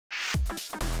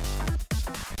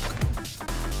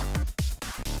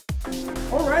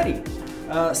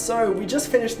Alrighty. So we just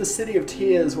finished the City of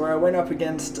Tears where I went up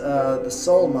against the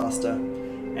Soul Master,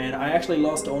 and I actually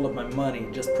lost all of my money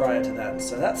just prior to that,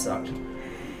 so that sucked.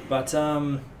 But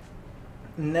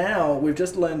now we've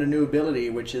just learned a new ability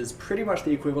which is pretty much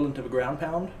the equivalent of a ground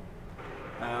pound,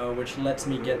 which lets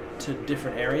me get to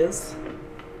different areas.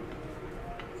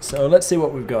 So let's see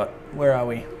what we've got. Where are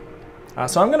we?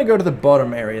 So I'm going to go to the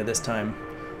bottom area this time.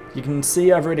 You can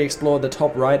see I've already explored the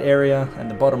top right area and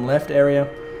the bottom left area.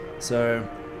 So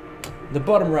the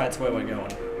bottom right's where we're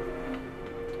going.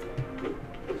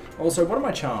 Also, what are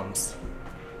my charms?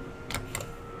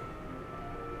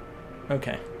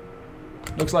 Okay.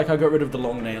 Looks like I got rid of the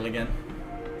long nail again.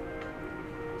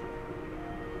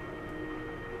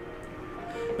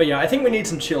 But yeah, I think we need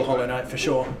some chill Hollow Knight for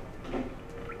sure.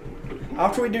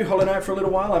 After we do Hollow Knight for a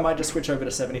little while, I might just switch over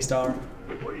to 70 star.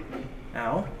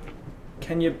 Ow.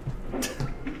 Can you...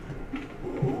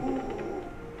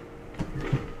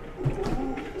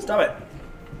 Stop it.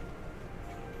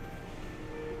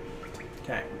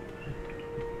 Okay.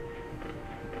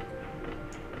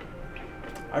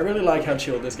 I really like how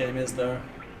chill this game is though.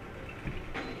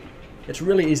 It's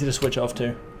really easy to switch off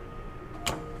to.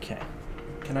 Okay.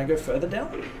 Can I go further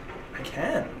down? I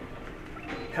can.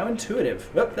 How intuitive.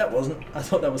 Oh, that wasn't. I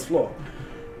thought that was floor.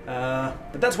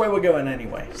 But that's where we're going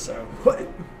anyway, so...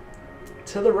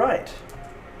 To the right.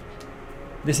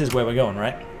 This is where we're going,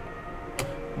 right?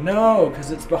 No,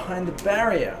 because it's behind the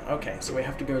barrier. Okay, so we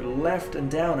have to go left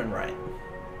and down and right.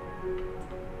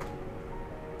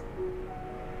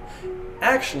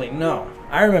 Actually, no.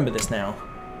 I remember this now.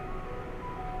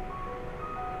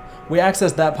 We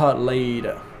accessed that part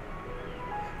later.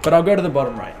 But I'll go to the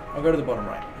bottom right. I'll go to the bottom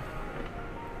right.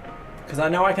 Because I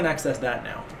know I can access that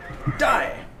now.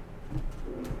 Die!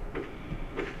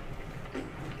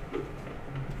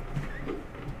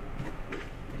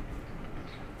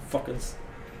 Fuckers.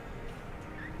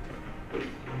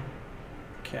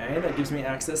 Okay, that gives me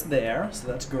access there, so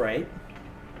that's great.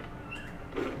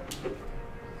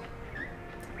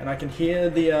 And I can hear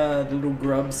the little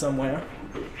grub somewhere.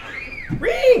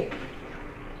 Whee!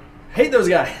 Hate those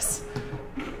guys!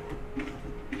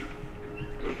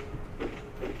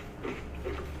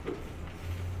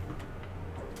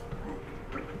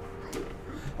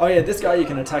 Oh yeah, this guy you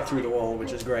can attack through the wall,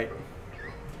 which is great.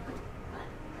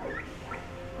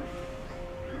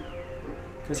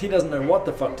 Because he doesn't know what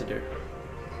the fuck to do.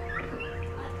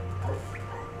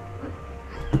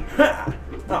 Ha!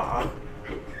 Aw.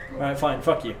 Alright, fine,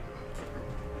 fuck you.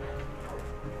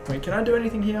 Wait, can I do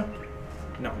anything here?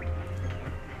 No.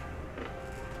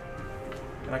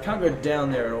 And I can't go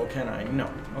down there at all, can I? No.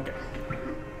 Okay.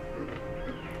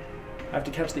 I have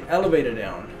to catch the elevator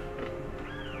down.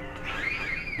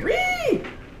 Whee!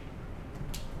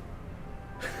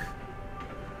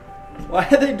 Why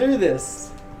do they do this?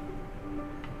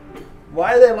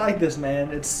 Why are they like this,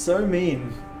 man? It's so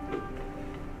mean.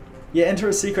 You enter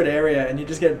a secret area and you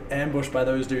just get ambushed by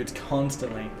those dudes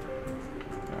constantly.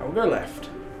 Alright, we'll go left.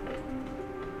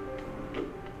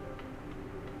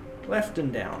 Left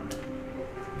and down.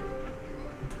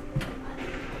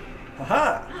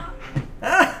 Haha!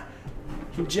 Ah!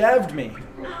 He jabbed me.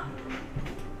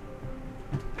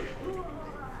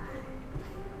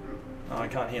 Oh, I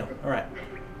can't heal. Alright.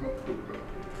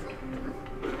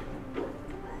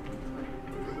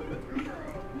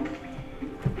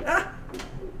 Ah!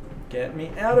 Get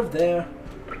me out of there.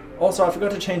 Also, I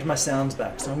forgot to change my sounds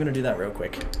back, so I'm going to do that real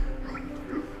quick.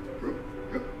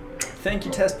 Thank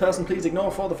you, test person. Please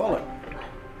ignore for the follow.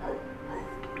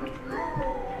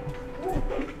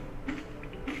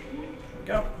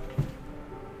 Go.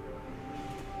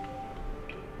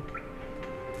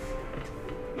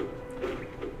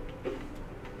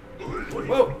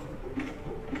 Whoa!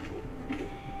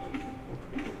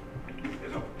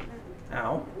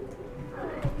 Ow.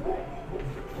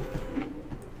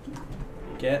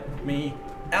 Get me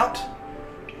out!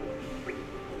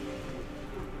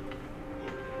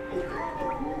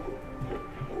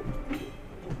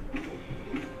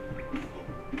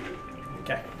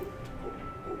 Okay.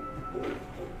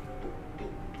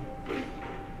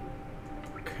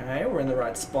 Okay, we're in the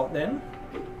right spot then.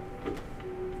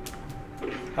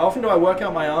 How often do I work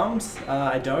out my arms?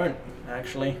 I don't,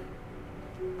 actually.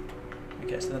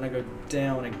 Okay, so then I go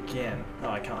down again. Oh,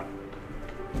 I can't.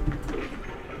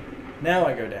 Now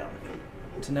I go down.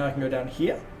 So now I can go down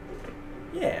here?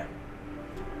 Yeah.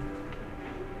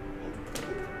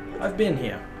 I've been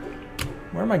here.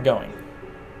 Where am I going?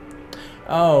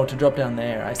 Oh, to drop down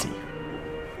there, I see.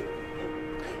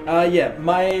 Yeah,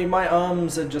 my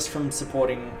arms are just from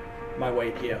supporting my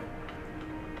weight here.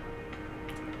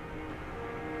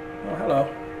 Oh,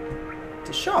 hello.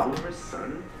 It's a shop.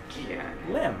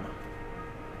 Lem.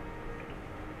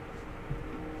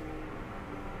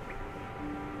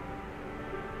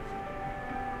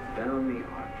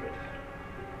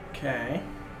 Okay.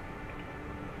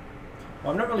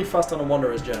 Well, I'm not really fussed on a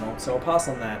Wanderer's Journal, so I'll pass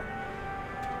on that.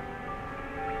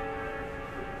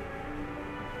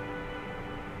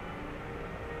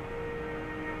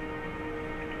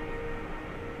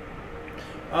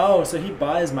 Oh, so he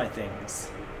buys my things.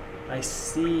 I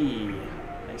see.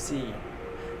 I see.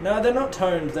 No, they're not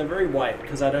toned. They're very white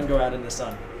because I don't go out in the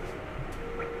sun.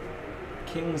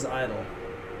 King's Idol.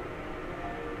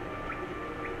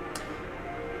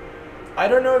 I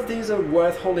don't know if these are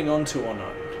worth holding on to or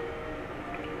not.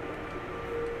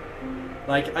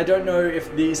 Like, I don't know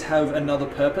if these have another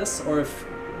purpose or if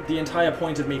the entire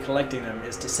point of me collecting them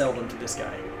is to sell them to this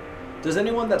guy. Does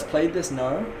anyone that's played this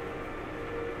know?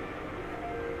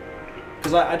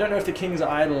 Because I don't know if the King's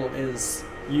Idol is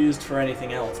used for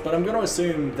anything else, but I'm going to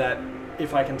assume that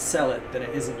if I can sell it, then it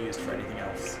isn't used for anything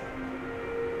else.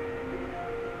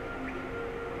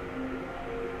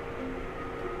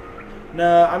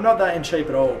 No, I'm not that in shape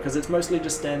at all, because it's mostly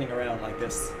just standing around like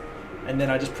this. And then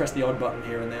I just press the odd button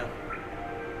here and there.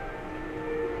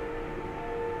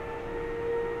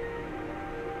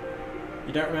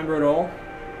 You don't remember it all?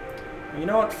 Well, you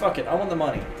know what? Fuck it. I want the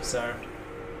money, so...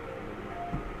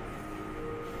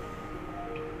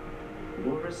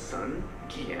 Son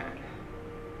Gian.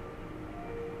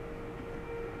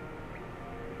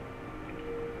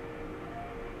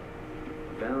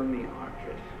 Bellamy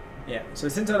Artred. Yeah, so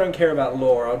since I don't care about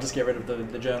lore, I'll just get rid of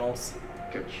the journals.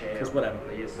 Because whatever.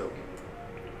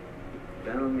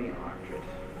 Bellamy Artred.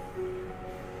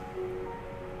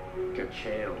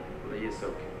 Gachael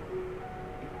Leasoken.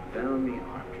 Bellamy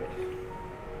Artred.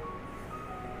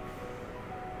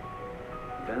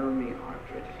 Bellamy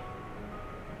Artred.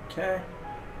 Okay.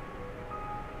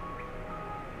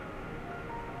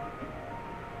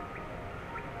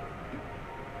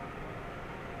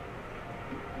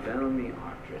 Bellamy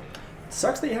Artred.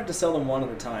 Sucks that you have to sell them one at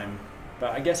a time, but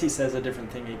I guess he says a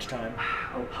different thing each time.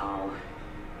 Oh, Paul.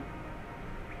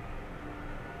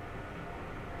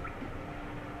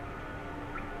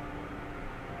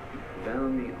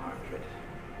 Bellamy Artred.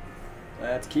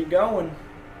 Let's keep going.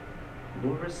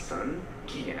 Laura's son,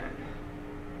 Gian.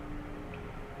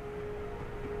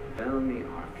 Bellamy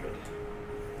Artred.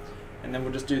 And then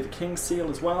we'll just do the King's Seal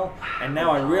as well. And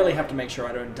now I really have to make sure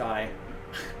I don't die.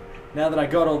 Now that I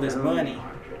got all this money.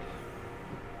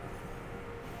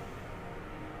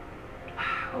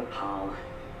 Oh, Paul.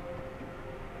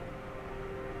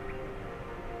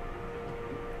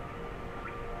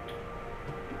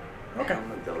 Okay.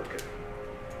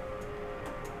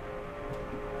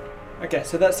 Okay,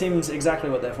 so that seems exactly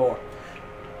what they're for.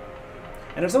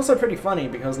 And it's also pretty funny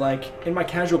because, like, in my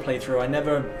casual playthrough, I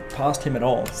never passed him at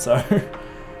all, so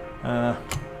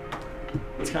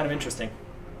it's kind of interesting.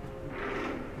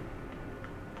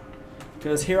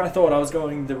 Because here I thought I was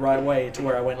going the right way to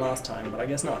where I went last time, but I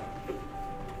guess not.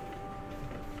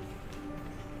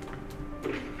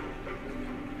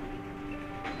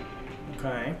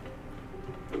 Okay.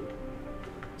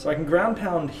 So I can ground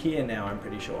pound here now, I'm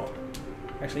pretty sure.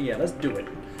 Actually, yeah, let's do it.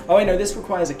 Oh, wait, no, this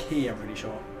requires a key, I'm pretty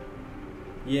sure.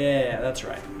 Yeah, that's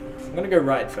right. I'm gonna go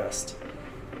right first.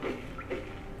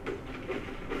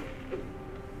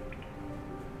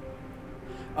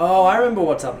 Oh, I remember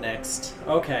what's up next.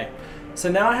 Okay. So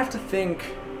now I have to think...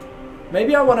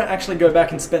 Maybe I want to actually go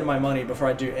back and spend my money before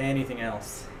I do anything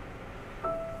else.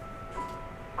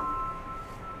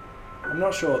 I'm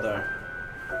not sure, though.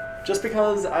 Just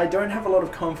because I don't have a lot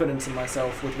of confidence in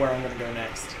myself with where I'm going to go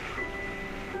next.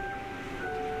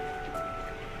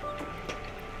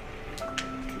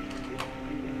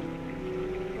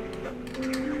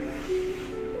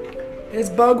 It's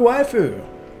Bug Waifu.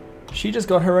 She just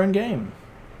got her own game.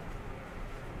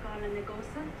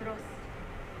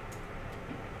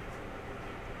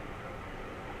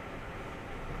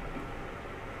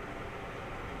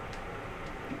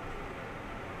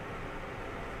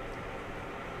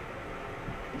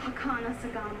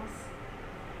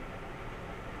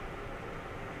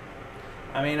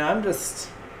 I mean, I'm just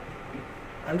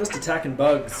attacking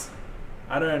bugs.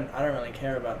 I don't really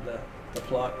care about the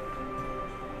plot.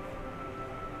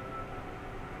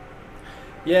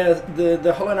 Yeah,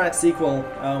 the Hollow Knight sequel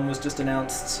was just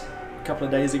announced a couple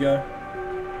of days ago.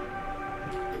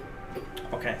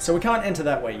 Okay, so we can't enter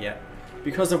that way yet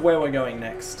because of where we're going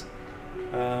next.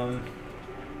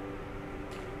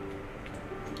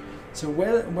 So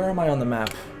where am I on the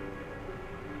map?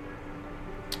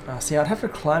 See, I'd have to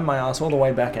climb my ass all the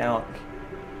way back out.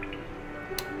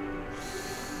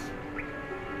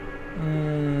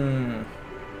 Hmm.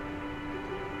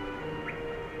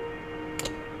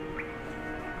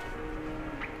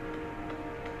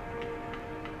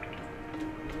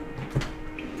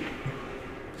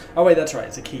 Oh wait, that's right,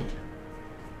 it's a key.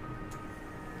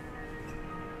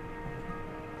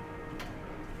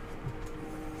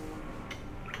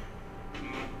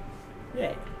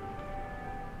 Yay.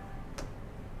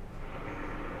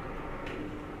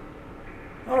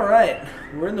 Alright,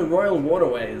 we're in the Royal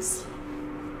Waterways.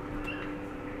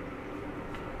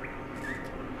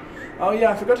 Oh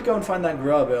yeah, I forgot to go and find that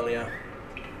grub earlier.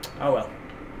 Oh well.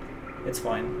 It's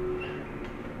fine.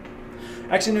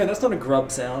 Actually no, that's not a grub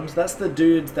sound. That's the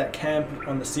dudes that camp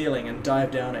on the ceiling and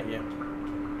dive down at you.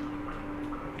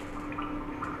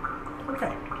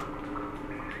 Okay.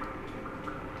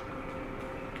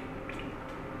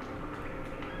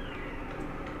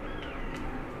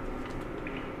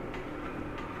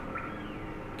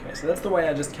 Okay, so that's the way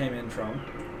I just came in from.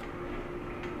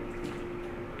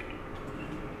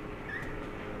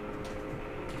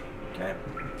 Okay.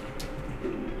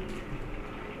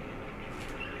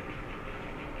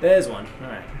 There's one.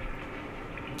 Alright.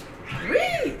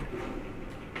 Whee!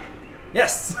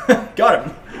 Yes! Got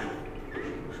him!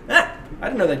 Ah! I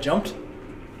didn't know they jumped.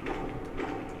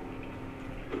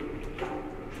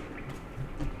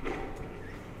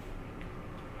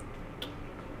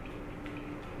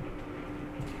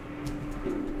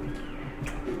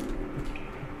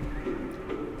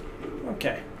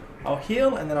 Okay. I'll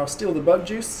heal and then I'll steal the bug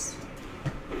juice.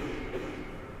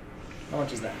 How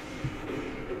much is that?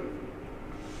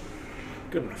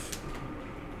 Good enough.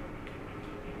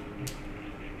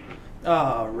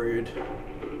 Ah, rude.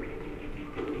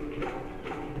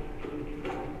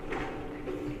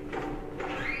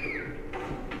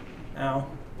 Ow.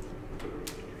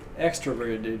 Extra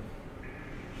rude, dude.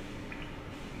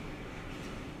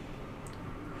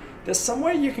 There's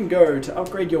somewhere you can go to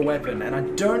upgrade your weapon, and I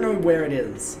don't know where it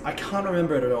is. I can't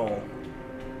remember it at all.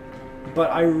 But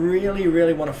I really,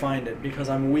 really want to find it because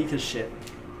I'm weak as shit.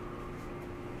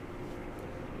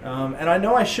 And I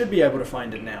know I should be able to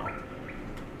find it now.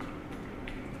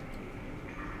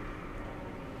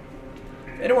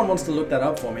 If anyone wants to look that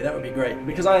up for me, that would be great.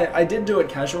 Because I did do it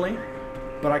casually,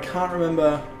 but I can't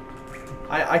remember...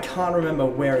 I can't remember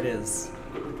where it is.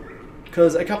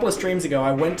 Because a couple of streams ago,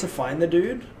 I went to find the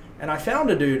dude, and I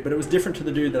found a dude, but it was different to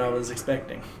the dude that I was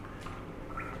expecting.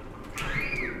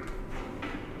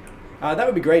 That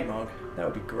would be great, Mog. That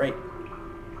would be great.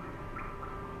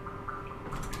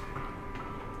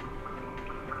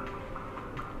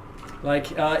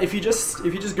 Like, if you just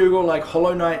Google like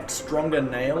Hollow Knight Stronger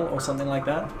Nail or something like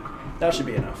that, that should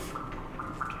be enough.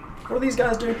 What do these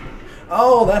guys do?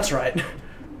 Oh, that's right.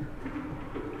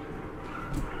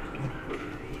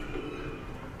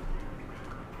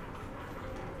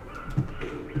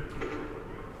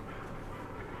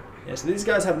 Yeah, so these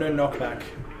guys have no knockback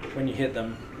when you hit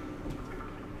them.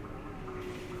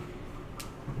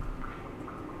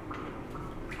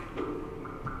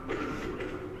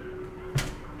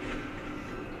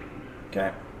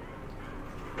 Okay.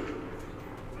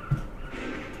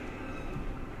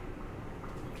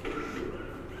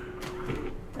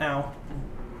 Ow.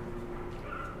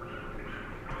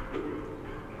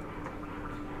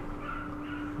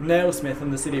 Nailsmith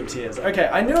in the City of Tears. Okay,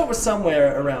 I knew it was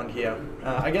somewhere around here.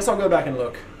 I guess I'll go back and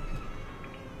look.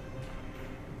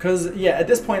 Because, yeah, at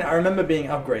this point I remember being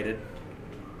upgraded.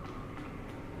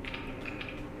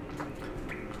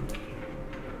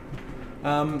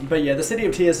 But yeah, the City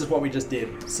of Tears is what we just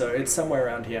did, so it's somewhere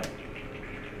around here.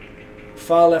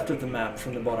 Far left of the map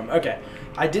from the bottom. Okay,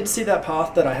 I did see that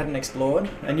path that I hadn't explored,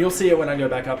 and you'll see it when I go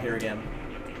back up here again.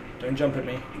 Don't jump at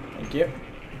me. Thank you.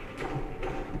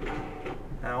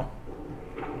 Ow.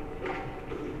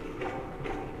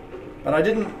 But I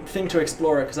didn't think to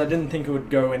explore it because I didn't think it would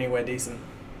go anywhere decent.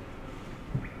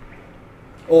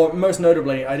 Or, most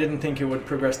notably, I didn't think it would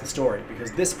progress the story,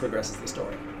 because this progresses the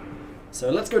story. So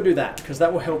let's go do that, because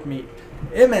that will help me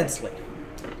immensely.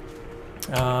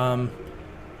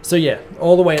 So yeah,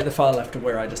 all the way at the far left of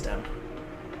where I just am.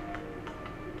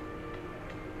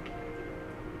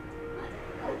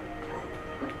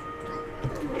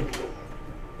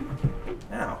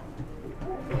 Ow.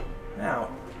 Ow.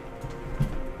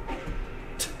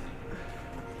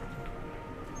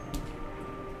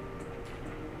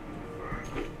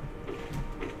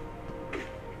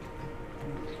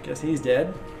 Guess he's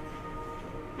dead.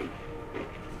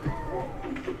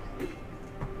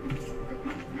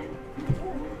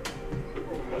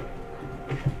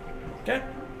 Okay.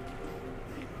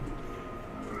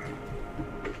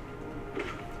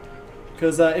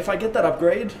 Because if I get that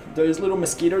upgrade, those little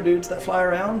mosquito dudes that fly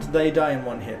around, they die in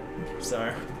one hit.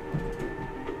 So,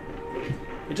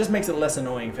 It just makes it less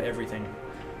annoying for everything.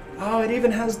 Oh, it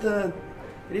even has the...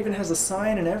 It even has a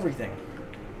sign and everything.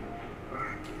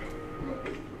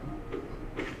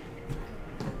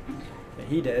 Yeah,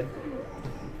 he dead.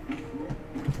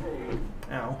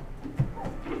 Ow.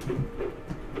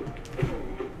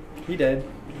 He dead.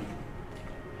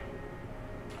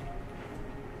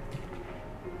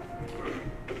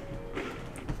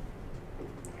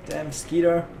 Damn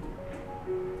mosquito.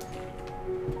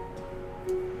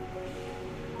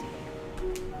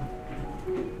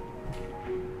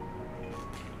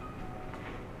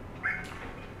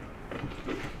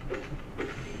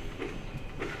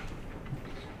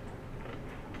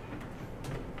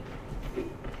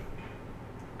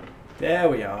 There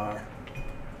we are.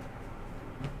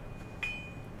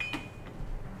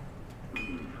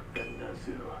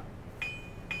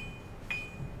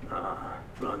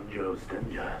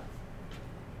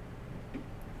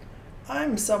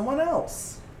 I'm someone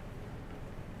else.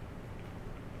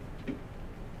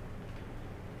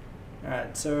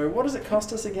 Alright, so what does it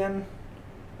cost us again?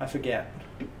 I forget.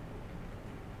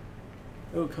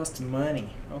 Oh, it costs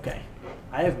money. Okay.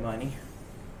 I have money.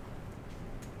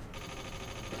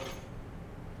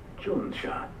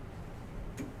 Juncha.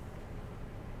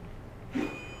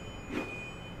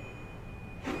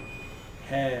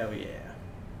 Hell yeah.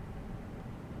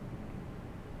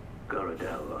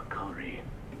 Garadella curry.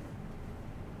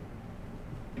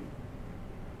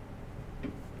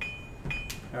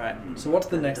 Alright, so what's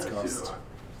the next cost?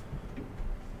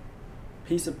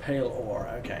 Piece of pale ore,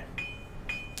 okay.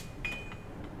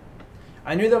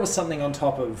 I knew there was something on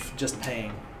top of just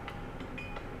paying.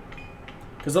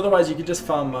 Because otherwise you could just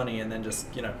farm money and then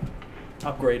just, you know,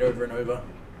 upgrade over and over.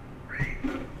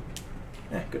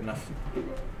 Yeah, good enough.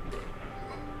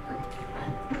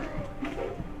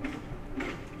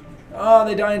 Oh,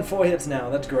 they die in 4 hits now,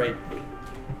 that's great.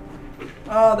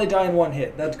 Oh, they die in 1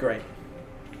 hit, that's great.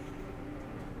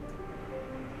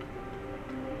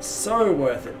 So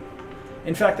worth it.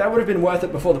 In fact, that would have been worth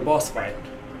it before the boss fight.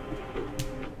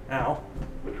 Ow.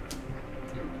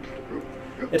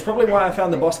 It's probably why I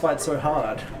found the boss fight so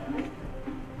hard.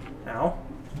 Ow.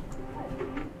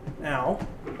 Ow.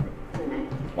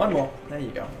 One more. There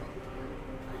you go.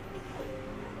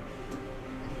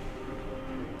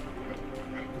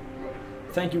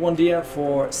 Thank you, Wandia,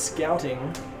 for scouting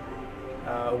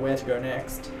where to go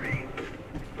next.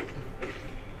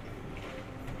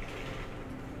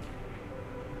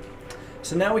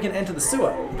 So now we can enter the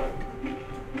sewer.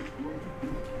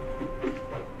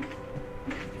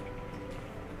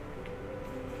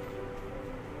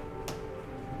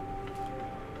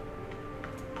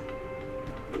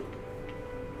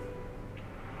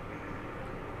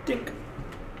 Dink.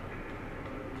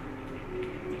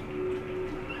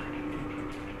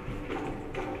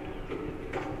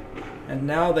 And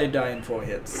now they die in 4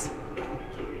 hits.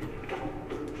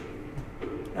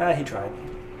 Ah, he tried.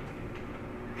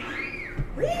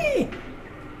 Whee!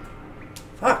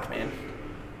 Fuck, man.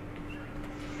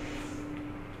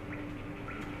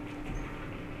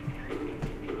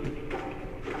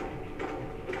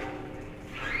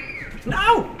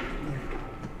 No!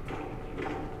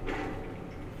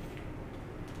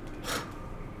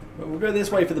 We'll go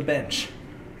this way for the bench.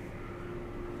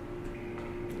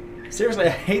 Seriously, I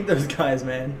hate those guys,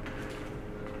 man.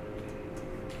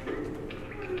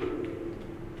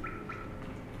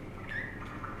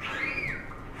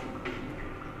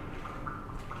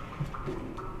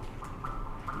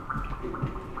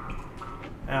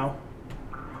 Ow.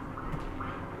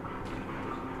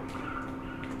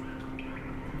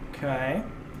 Okay.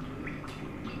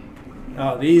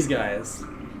 Oh, these guys.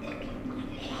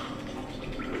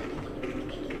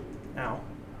 Ow.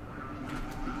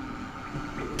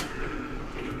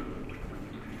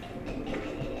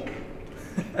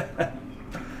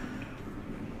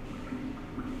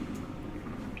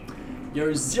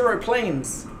 Yo, Zero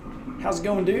Planes. How's it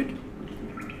going, dude?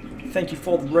 Thank you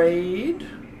for the raid.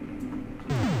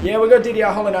 Yeah, we got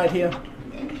DDR Hollow Knight here.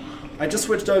 I just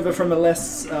switched over from a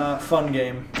less fun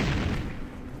game.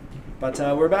 But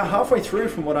we're about halfway through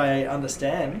from what I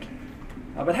understand.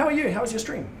 But how are you? How's your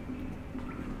stream?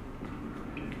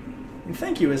 And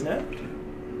thank you, isn't it?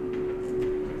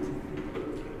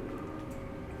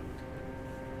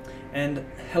 And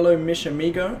hello, Mish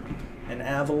Amigo and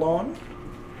Avalon.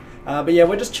 But yeah,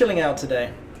 we're just chilling out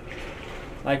today.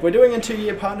 Like, we're doing a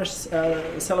 2-year partner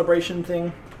celebration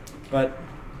thing, but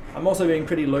I'm also being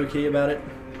pretty low-key about it.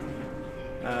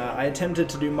 I attempted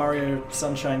to do Mario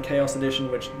Sunshine Chaos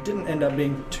Edition, which didn't end up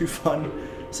being too fun,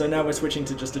 so now we're switching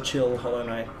to just a chill Hollow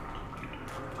Knight.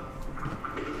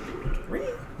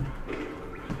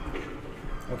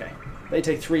 Okay, they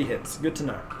take 3 hits. Good to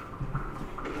know.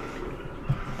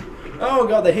 Oh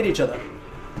god, they hit each other.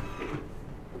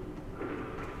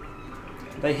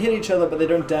 They hit each other, but they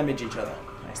don't damage each other.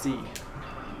 I see.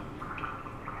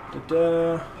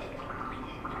 Da-da.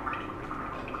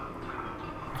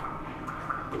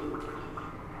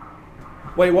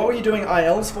 Wait, what were you doing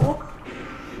ILs for?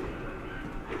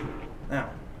 Ow.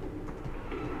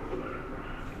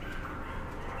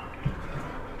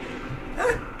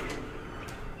 Ah.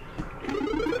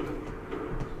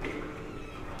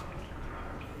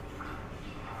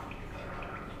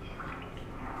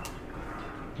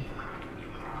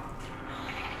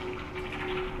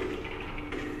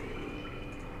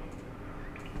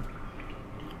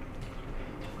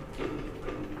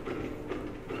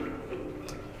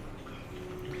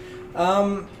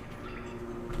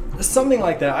 Something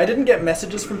like that. I didn't get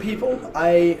messages from people.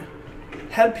 I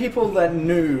had people that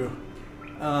knew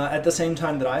at the same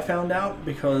time that I found out,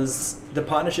 because the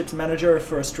partnerships manager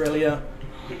for Australia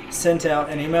sent out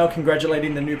an email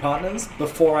congratulating the new partners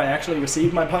before I actually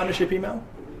received my partnership email.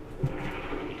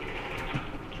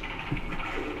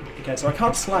 Okay, so I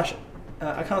can't slash.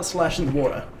 I can't slash in the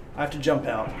water. I have to jump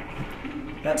out.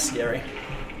 That's scary.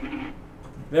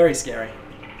 Very scary.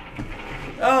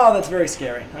 Oh, that's very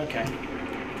scary. Okay.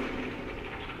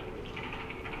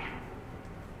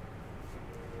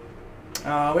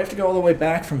 We have to go all the way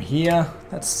back from here.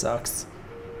 That sucks.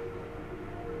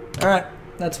 Alright,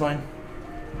 that's fine.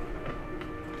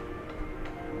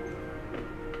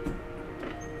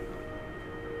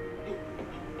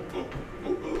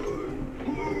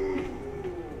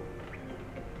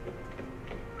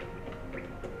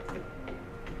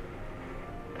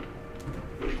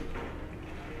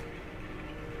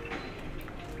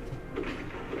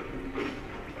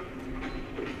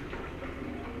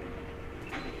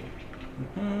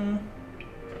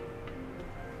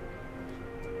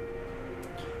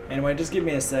 Anyway, just give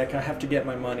me a sec. I have to get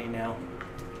my money now.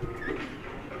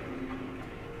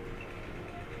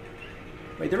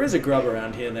 Wait, there is a grub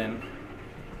around here then.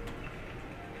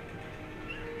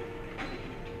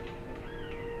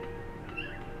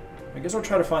 I guess I'll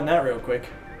try to find that real quick.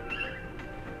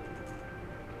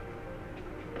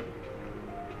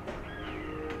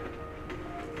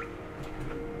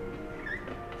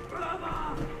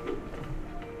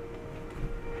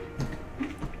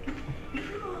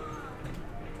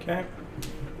 Okay.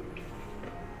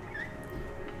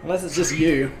 Unless it's just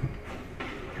you.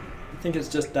 I think it's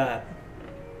just that.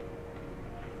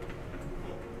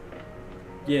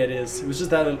 Yeah, it is. It was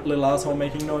just that little asshole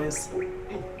making noise.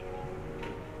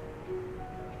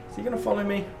 Is he gonna follow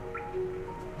me?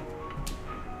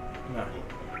 No.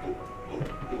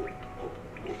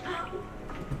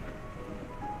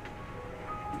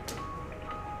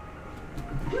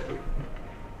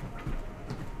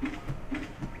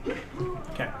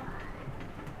 Okay.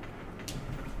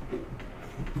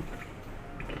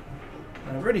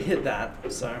 I've already hit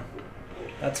that, so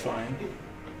that's fine.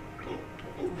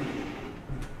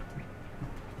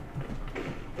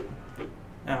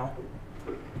 Ow.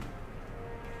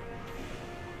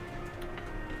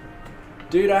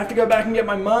 Dude, I have to go back and get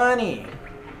my money.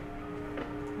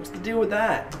 What's the deal with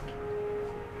that?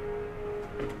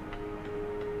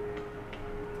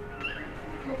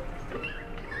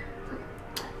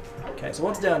 Okay, so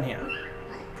what's down here?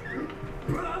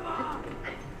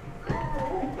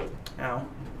 Ow.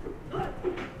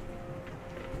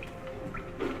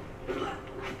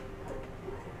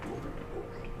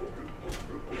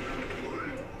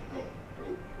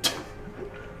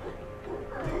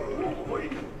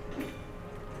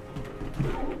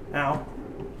 Ow.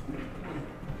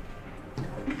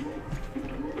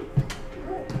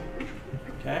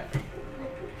 Okay.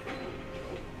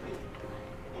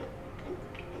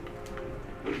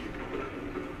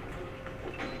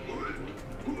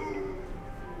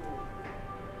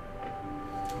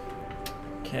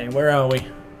 Okay, where are we?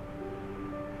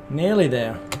 Nearly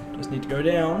there. Just need to go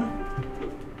down.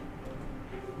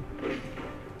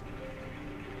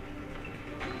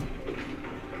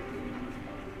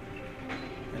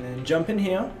 And then jump in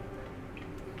here.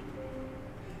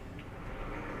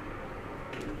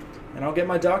 And I'll get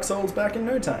my Dark Souls back in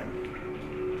no time.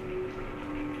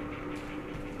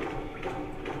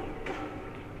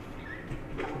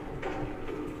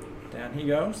 Down he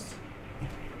goes.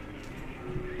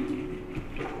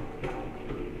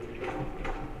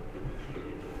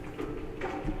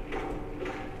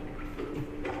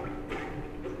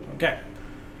 Okay.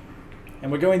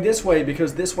 And we're going this way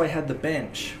because this way had the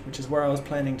bench, which is where I was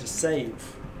planning to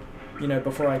save. You know,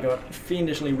 before I got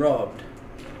fiendishly robbed.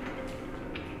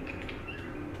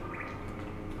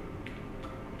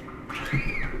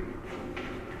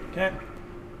 Okay.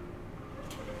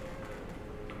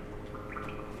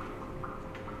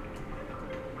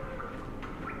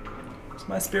 Is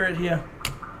my spirit here?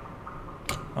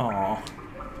 Aww.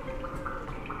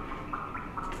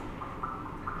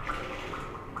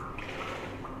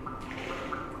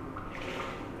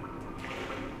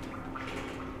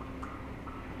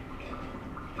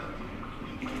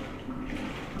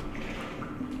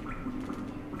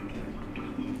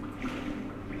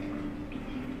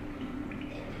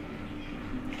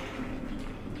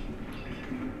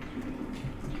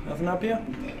 Nothing up here?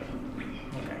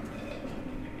 Okay.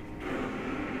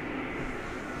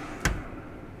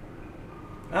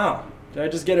 Oh, did I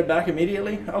just get it back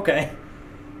immediately? Okay.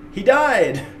 He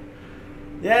died!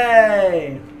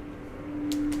 Yay!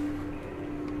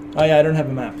 Oh yeah, I don't have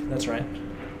a map. That's right.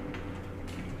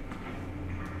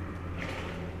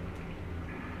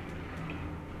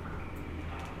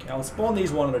 Okay, I'll spawn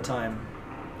these one at a time.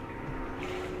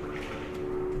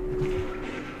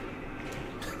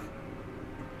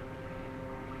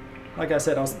 Like I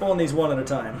said, I'll spawn these one at a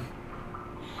time.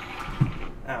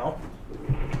 Ow.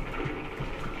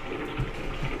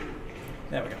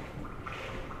 There we go.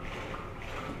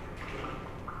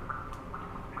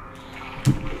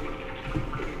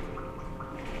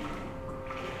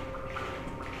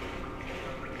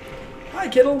 Hi,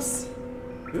 Kittles!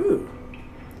 Ooh.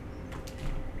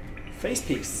 Face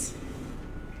piece.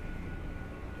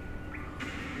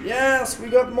 Yes, we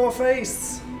got more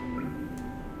face!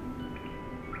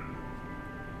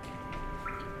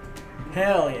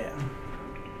 Hell yeah.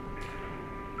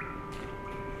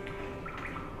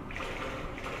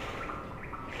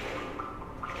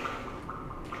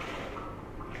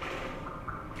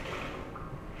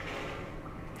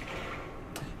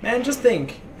 Man, just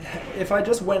think, if I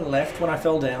just went left when I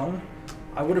fell down,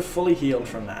 I would have fully healed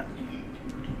from that.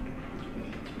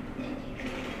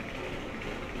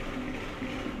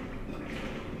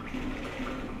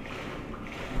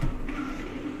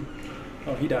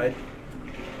 Oh, he died.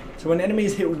 So when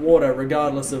enemies hit water,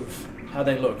 regardless of how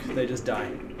they look, they just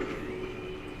die.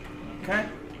 Okay.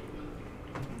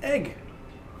 Egg.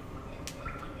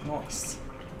 Nice.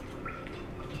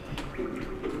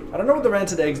 I don't know what the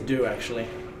rancid eggs do, actually.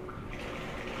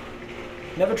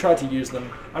 Never tried to use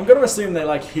them. I'm going to assume they,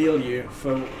 like, heal you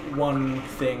for one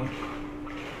thing.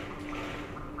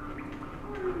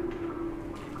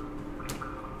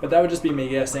 But that would just be me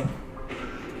guessing.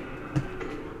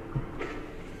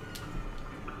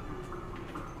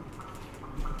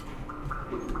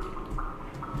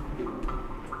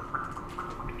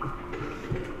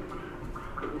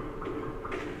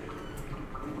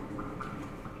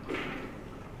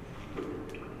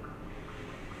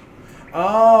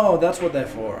 Oh, that's what they're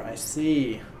for. I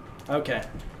see. Okay.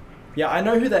 Yeah, I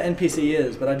know who that NPC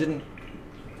is, but I didn't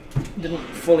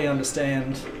fully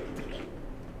understand.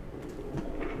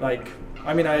 Like,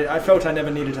 I mean, I felt I never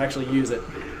needed to actually use it.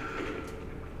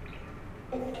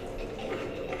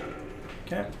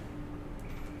 Okay.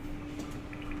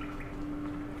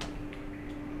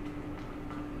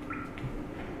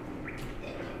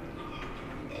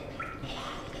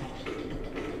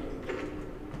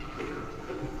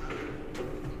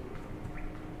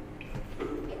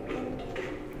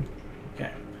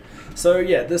 So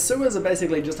yeah, the sewers are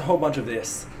basically just a whole bunch of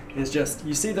this. It's just,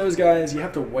 you see those guys, you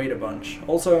have to wait a bunch.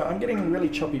 Also, I'm getting a really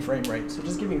choppy frame rate, so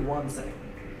just give me 1 second.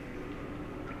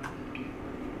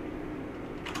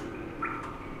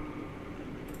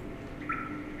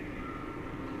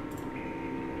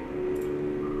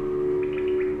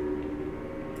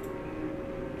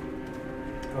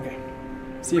 Okay,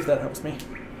 see if that helps me.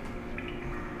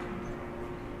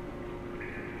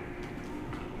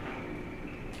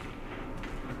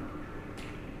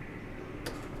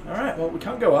 Alright, well, we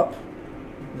can't go up.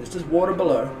 There's just water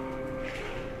below.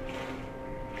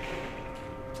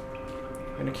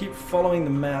 I'm going to keep following the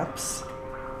maps.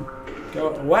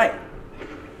 Go away!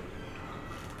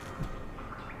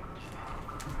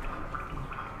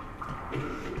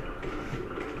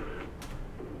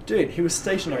 Dude, he was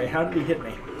stationary. How did he hit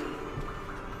me?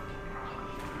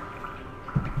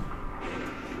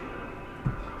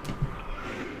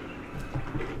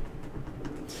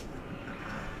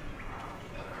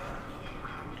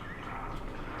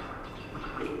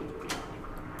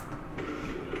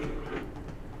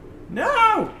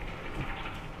 No!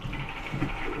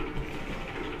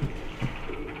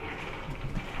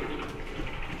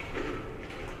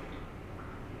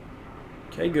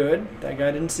 Okay, good. That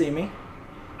guy didn't see me.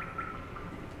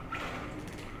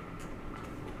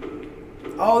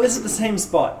 Oh, this is the same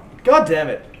spot. God damn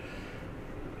it.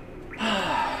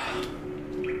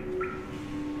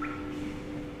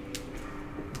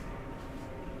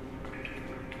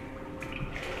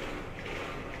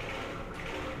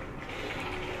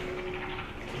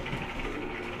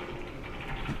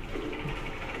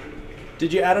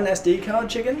 Did you add an SD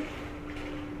card, chicken?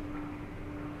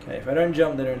 Okay, if I don't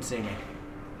jump, they don't see me.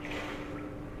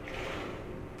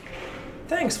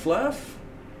 Thanks, Fluff.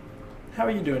 How are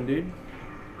you doing, dude?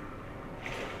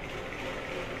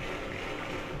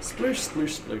 Sploosh,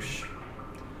 sploosh, sploosh.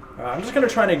 Alright, I'm just going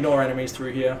to try and ignore enemies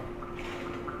through here.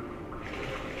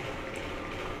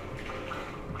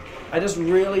 I just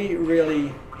really,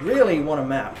 really, really want a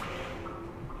map.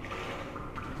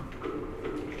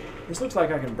 This looks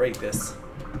like I can break this.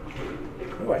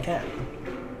 Oh, I can.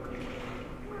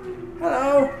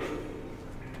 Hello!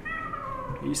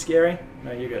 Are you scary?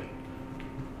 No, you're good.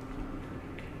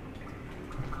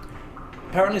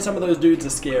 Apparently some of those dudes are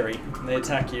scary, and they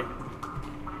attack you.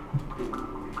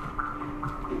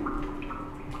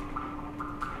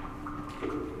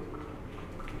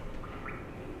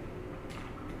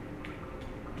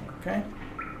 Okay.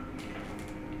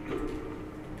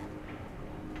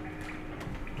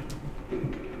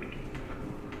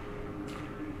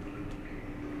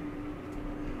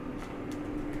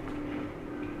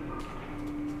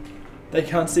 They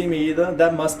can't see me either?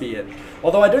 That must be it.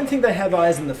 Although I don't think they have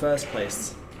eyes in the first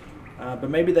place. But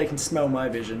maybe they can smell my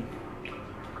vision.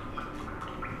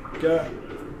 Go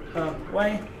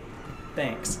away.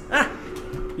 Thanks. Ah!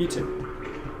 You too.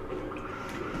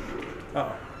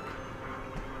 Uh-oh.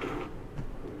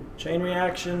 Chain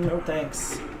reaction, no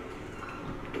thanks.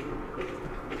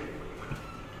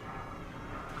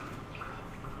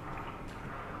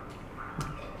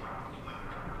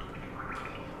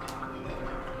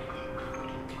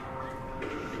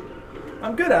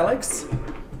 I'm good, Alex.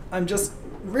 I'm just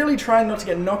really trying not to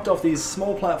get knocked off these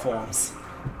small platforms.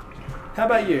 How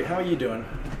about you? How are you doing?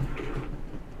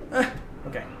 Ah,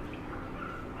 okay.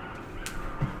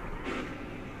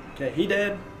 Okay, he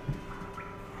dead.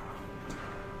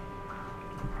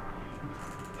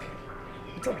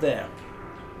 What's up there?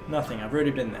 Nothing, I've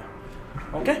already been there.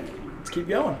 Okay, let's keep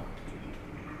going.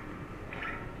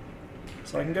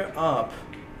 So I can go up.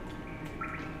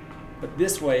 But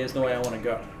this way is the way I want to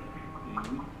go.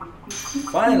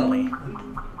 Finally!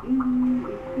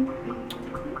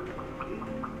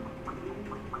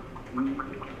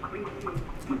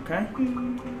 Okay.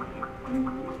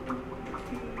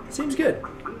 Seems good.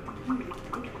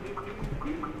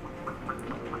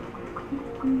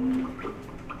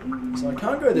 So I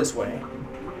can't go this way.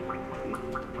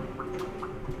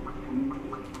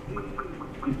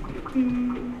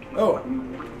 Oh.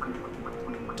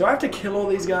 Do I have to kill all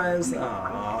these guys?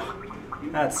 Aww.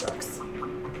 That sucks.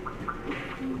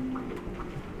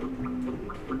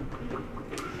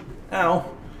 Ow.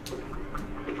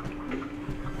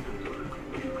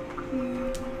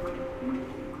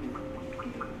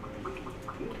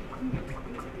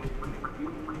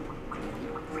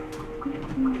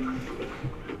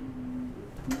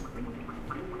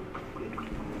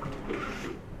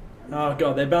 Oh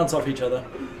god, they bounce off each other.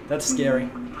 That's scary.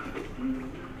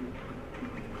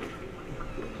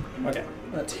 Okay,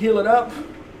 let's heal it up.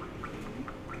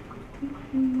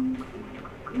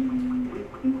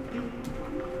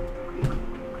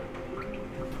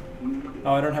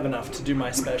 Oh, I don't have enough to do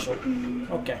my special.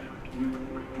 Okay.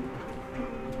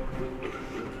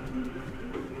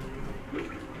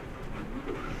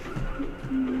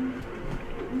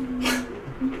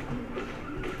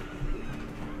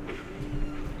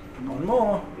 One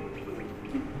more.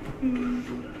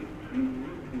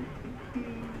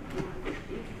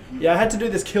 Yeah, I had to do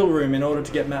this kill room in order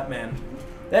to get Map Man.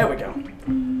 There we go.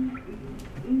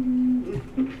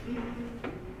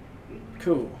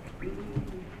 Cool.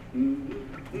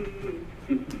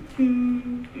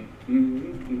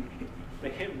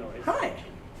 Hi.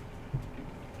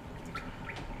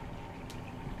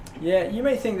 Yeah, you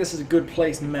may think this is a good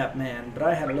place, Map Man, but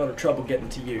I had a lot of trouble getting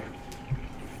to you.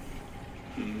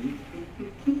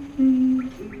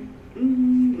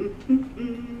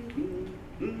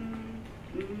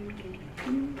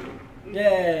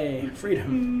 Yay,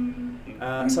 freedom.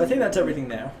 So I think that's everything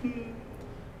now.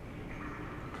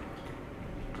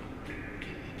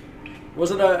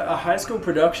 Was it a high school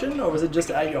production, or was it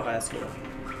just at your high school?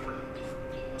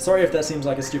 Sorry if that seems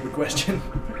like a stupid question.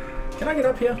 Can I get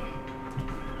up here?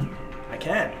 I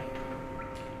can.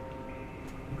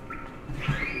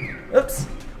 Oops.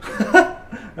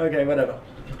 Okay, whatever.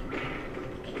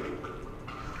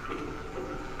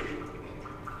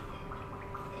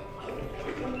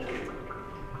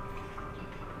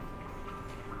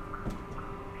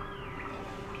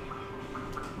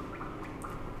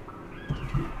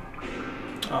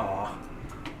 Aww.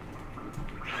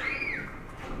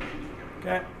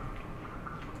 Okay.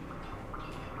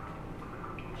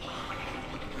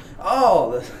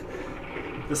 Oh,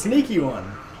 the sneaky one.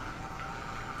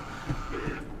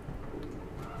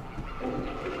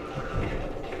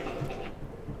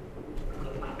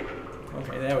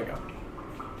 Okay, there we go.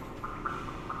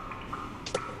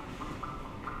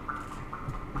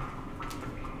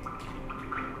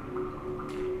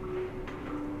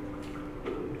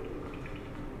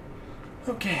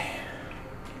 Okay.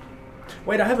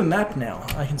 Wait, I have a map now.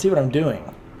 I can see what I'm doing.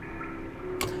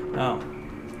 Oh.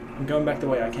 I'm going back the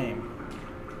way I came.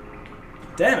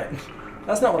 Damn it!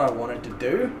 That's not what I wanted to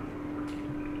do.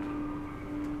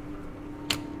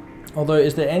 Although,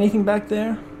 is there anything back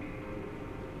there?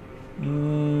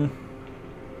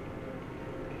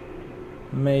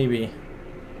 Maybe.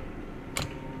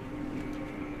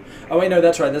 Oh wait, no,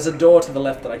 that's right. There's a door to the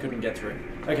left that I couldn't get through.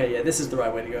 Okay, yeah, this is the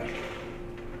right way to go.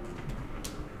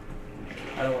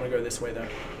 I don't want to go this way though.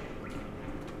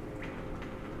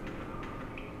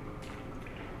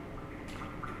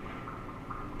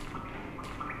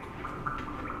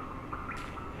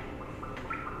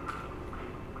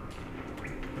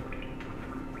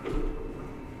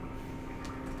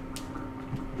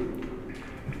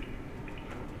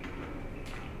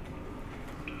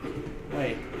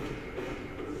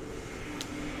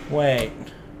 Wait.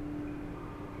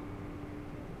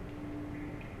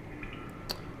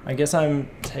 I guess I'm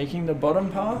taking the bottom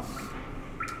path?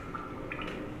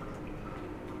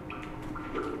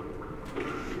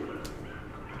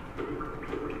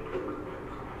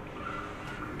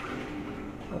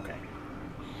 Okay.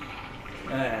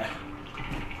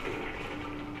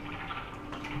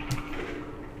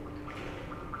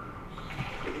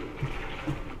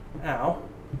 Ow.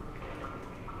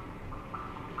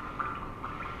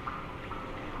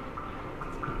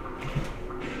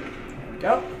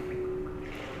 Go.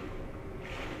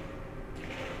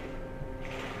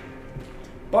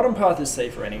 Bottom path is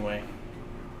safer anyway.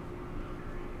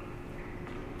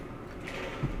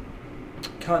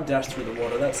 Can't dash through the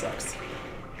water, that sucks.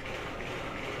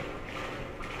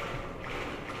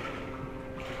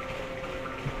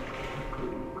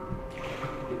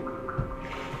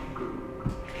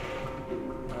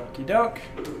 Okie doke.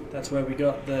 That's where we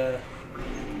got the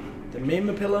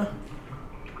meme pillar.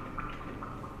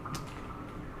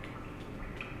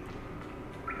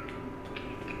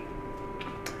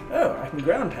 Oh, I can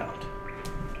ground pound.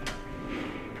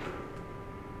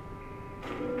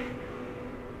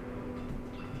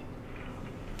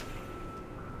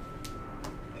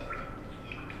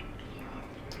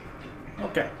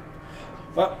 Okay.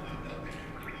 Well,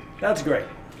 that's great.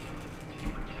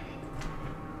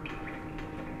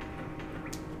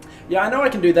 Yeah, I know I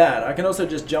can do that. I can also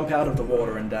just jump out of the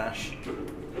water and dash.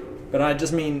 But I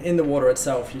just mean in the water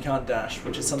itself, you can't dash,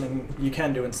 which is something you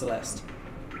can do in Celeste.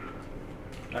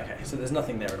 Okay, so there's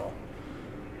nothing there at all.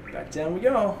 Back down we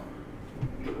go.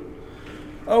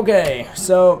 Okay,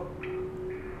 so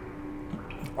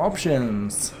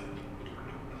options.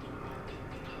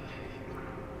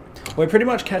 We're pretty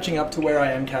much catching up to where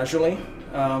I am casually.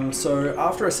 So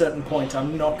after a certain point,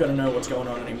 I'm not going to know what's going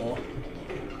on anymore.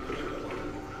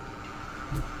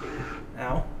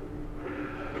 Ow.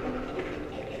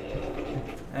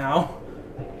 Ow.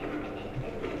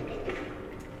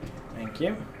 Thank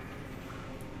you.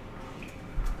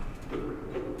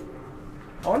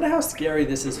 I wonder how scary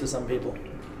this is for some people.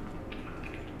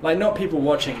 Like, not people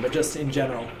watching, but just in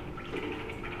general.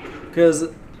 Because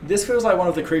this feels like one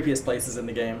of the creepiest places in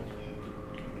the game.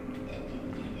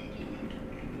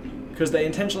 Because they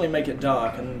intentionally make it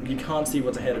dark and you can't see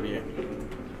what's ahead of you.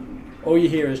 All you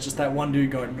hear is just that one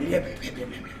dude going... Have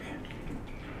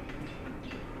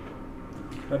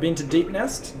I been to Deep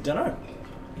Nest? Dunno.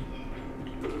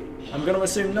 I'm going to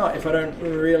assume not if I don't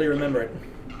really remember it.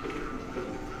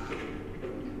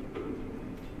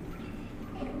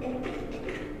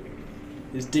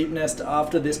 Is Deep Nest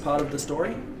after this part of the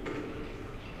story?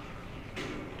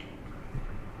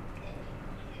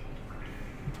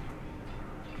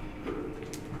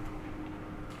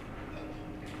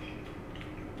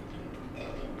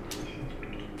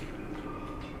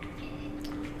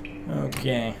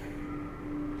 Okay.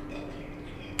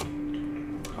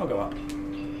 I'll go up.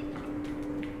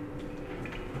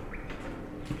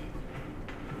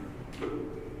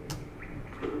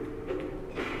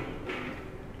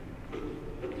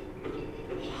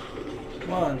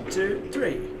 One, two,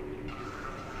 three.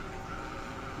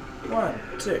 1,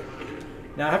 2.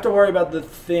 Now I have to worry about the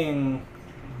thing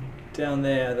down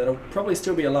there that'll probably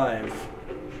still be alive.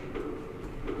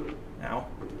 Ow.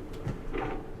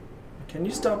 Can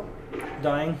you stop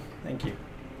dying? Thank you.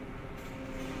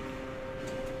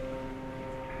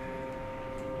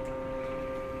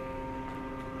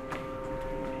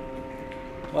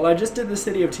 Well, I just did the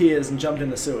City of Tears and jumped in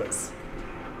the sewers.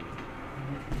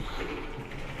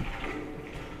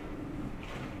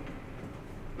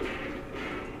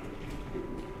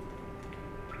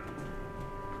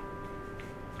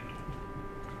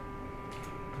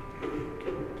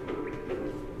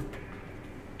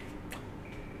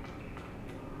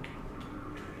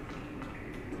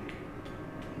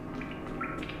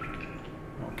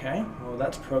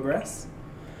 that's progress.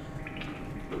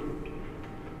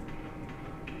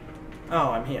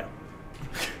 Oh, I'm here.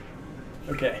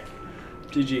 Okay.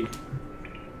 GG.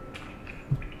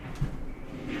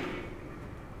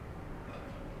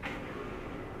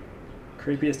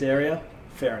 Creepiest area?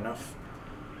 Fair enough.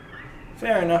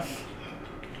 Fair enough.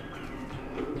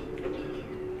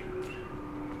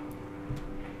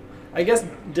 I guess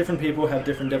different people have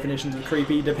different definitions of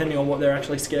creepy depending on what they're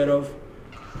actually scared of.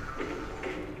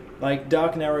 Like,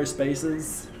 dark, narrow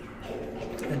spaces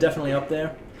are definitely up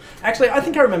there. Actually, I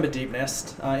think I remember Deep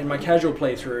Nest in my casual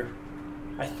playthrough.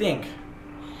 I think.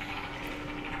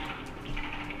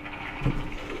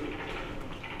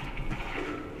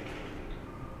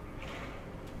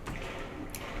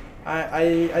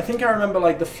 I think I remember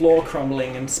like the floor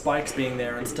crumbling and spikes being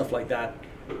there and stuff like that,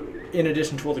 in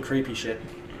addition to all the creepy shit.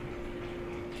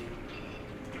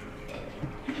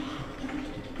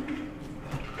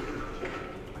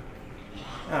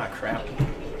 Ah, crap.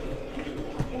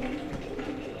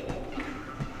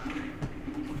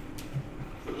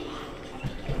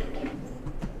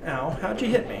 Ow, how'd you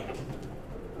hit me?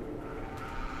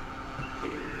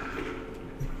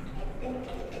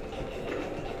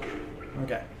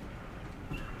 Okay.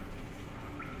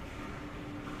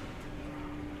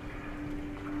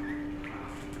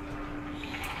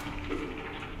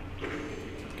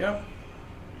 Go.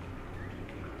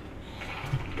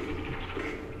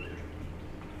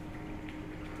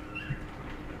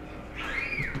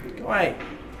 Go away.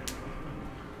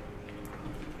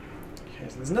 Okay,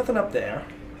 so there's nothing up there.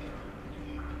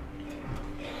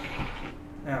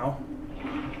 Ow.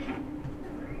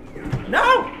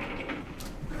 No!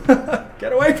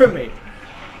 Get away from me!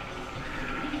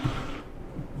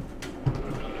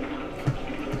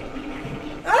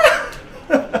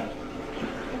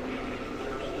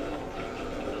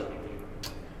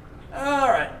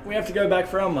 Alright, we have to go back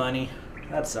for our money.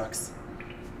 That sucks.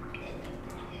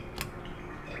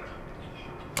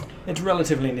 It's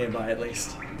relatively nearby, at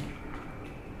least.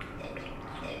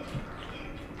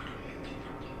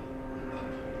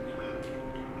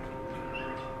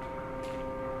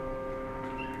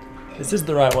 This is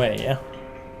the right way, yeah?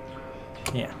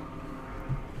 Yeah.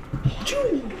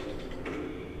 Choo!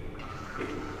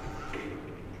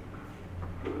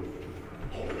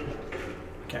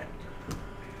 Okay.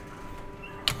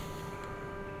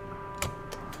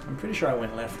 I'm pretty sure I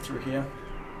went left through here.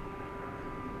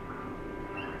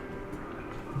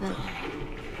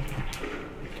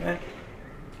 Okay.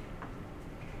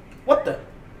 What the?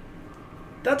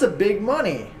 That's a big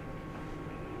money.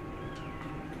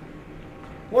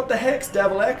 What the heck's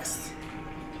Devil X?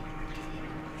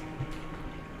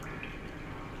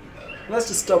 Let's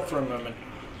just stop for a moment.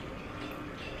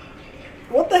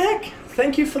 What the heck?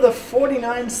 Thank you for the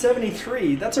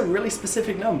 4973. That's a really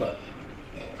specific number.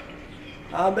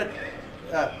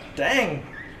 Dang.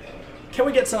 Can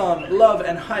we get some love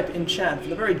and hype in chat for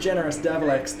the very generous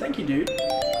Devil X? Thank you, dude. Yee!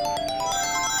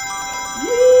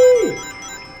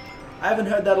 I haven't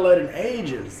heard that alert in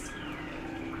ages.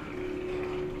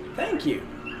 Thank you.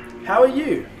 How are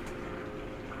you?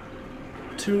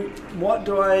 To what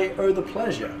do I owe the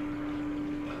pleasure?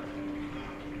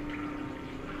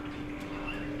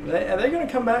 Are they going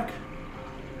to come back?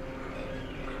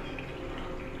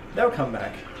 They'll come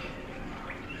back.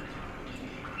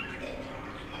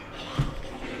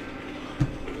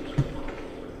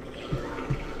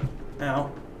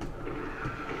 Ow.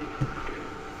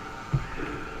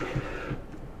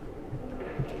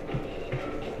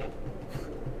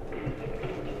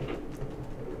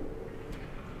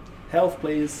 Health,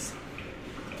 please.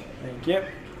 Thank you.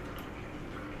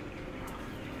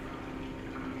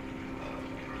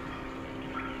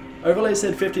 Overlay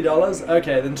said $50.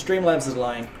 Okay, then Streamlabs is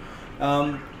lying.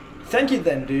 Thank you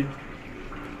then, dude.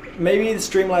 Maybe the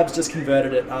Streamlabs just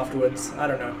converted it afterwards. I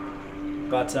don't know.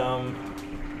 But,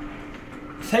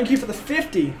 thank you for the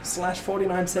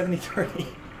 50/4973.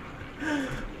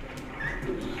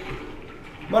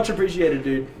 Much appreciated,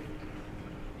 dude.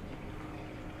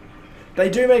 They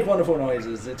do make wonderful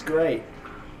noises. It's great.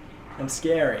 And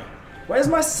scary. Where's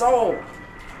my soul?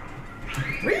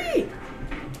 Whee!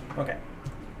 Okay.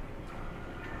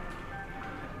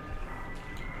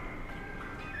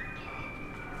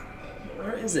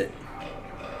 Where is it?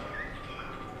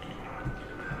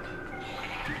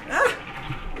 Ah!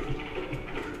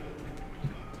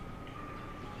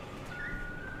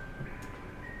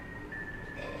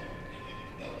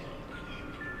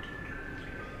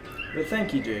 But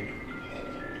thank you, dude.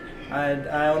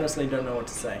 I honestly don't know what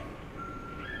to say.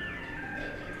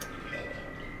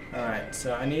 Alright,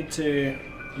 so I need to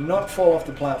not fall off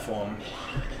the platform.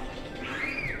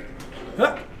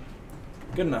 Ah!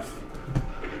 Good enough.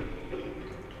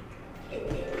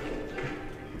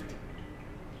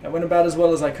 That went about as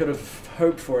well as I could have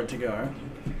hoped for it to go.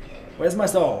 Where's my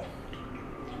soul?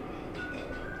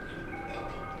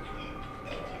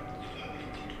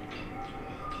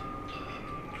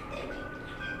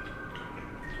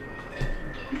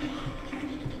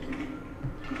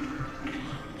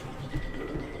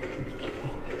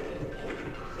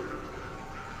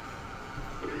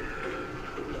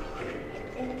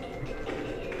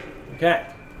 Okay.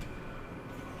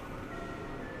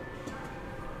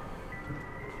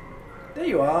 There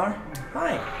you are.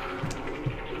 Hi.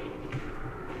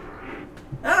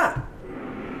 Ah!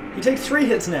 You take 3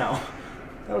 hits now.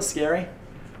 That was scary.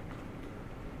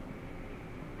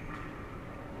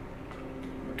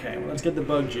 Okay, well, let's get the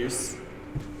bug juice.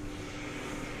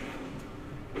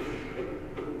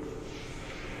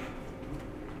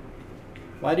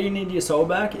 Why do you need your soul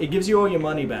back? It gives you all your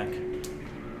money back.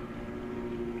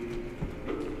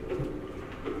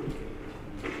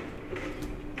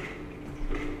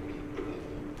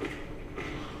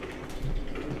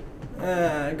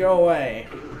 Go away.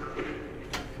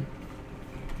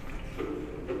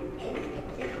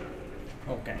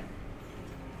 Okay.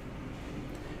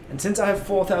 And since I have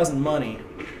 4,000 money,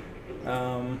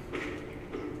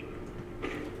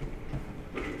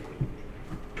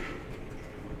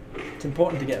 it's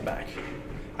important to get back.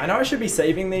 I know I should be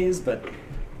saving these, but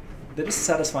they're just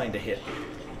satisfying to hit.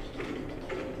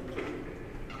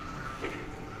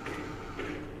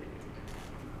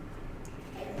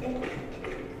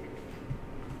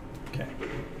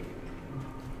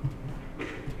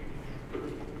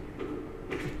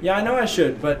 Yeah, I know I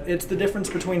should, but it's the difference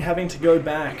between having to go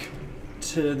back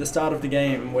to the start of the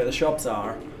game where the shops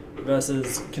are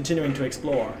versus continuing to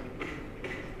explore.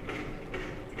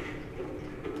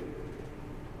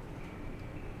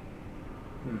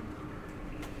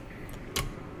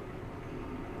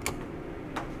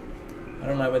 I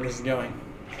don't know where this is going.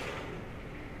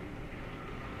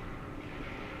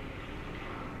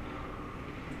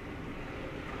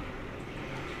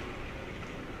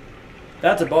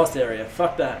 That's a boss area.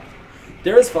 Fuck that.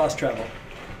 There is fast travel.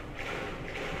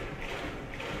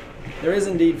 There is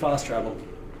indeed fast travel.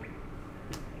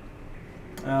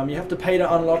 You have to pay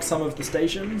to unlock some of the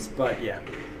stations, but yeah.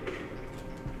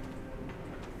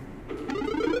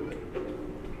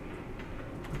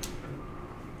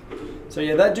 So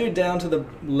yeah, that dude down to the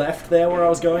left there where I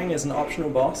was going is an optional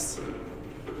boss.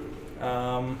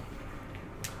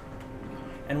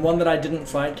 And one that I didn't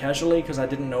fight casually because I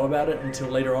didn't know about it until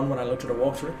later on when I looked at a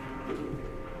walkthrough.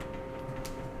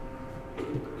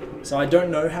 So I don't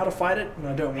know how to fight it, and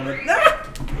I don't want to...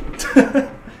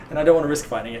 Ah! And I don't want to risk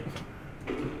fighting it.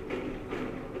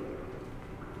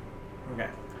 Okay.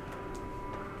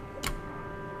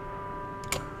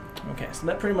 Okay, so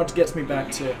that pretty much gets me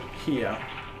back to here.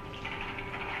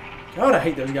 God, I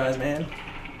hate those guys, man.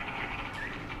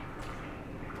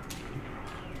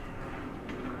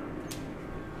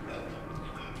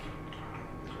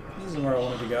 This isn't where I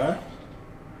wanted to go.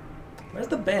 Where's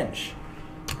the bench?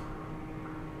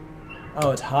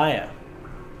 Oh, it's higher.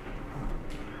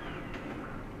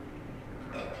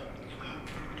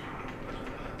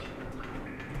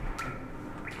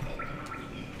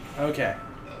 Okay.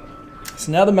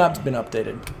 So now the map's been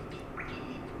updated.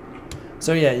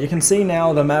 So yeah, you can see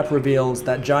now the map reveals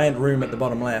that giant room at the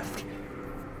bottom left.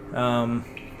 But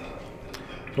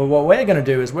what we're going to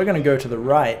do is we're going to go to the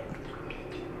right.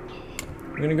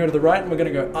 We're going to go to the right and we're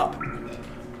going to go up.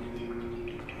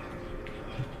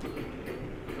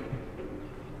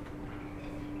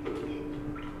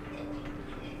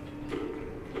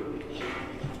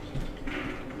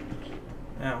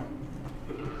 Ow.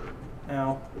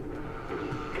 Ow.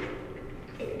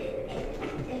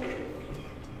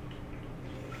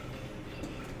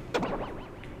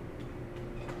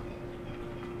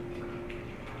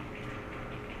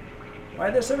 Why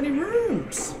are there so many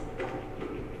rooms?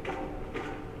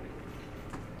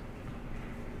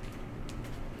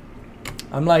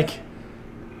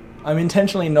 I'm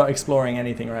intentionally not exploring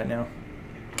anything right now.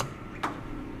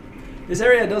 This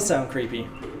area does sound creepy.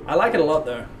 I like it a lot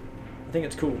though. I think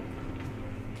it's cool.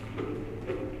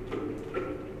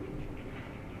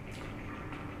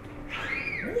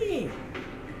 Hey.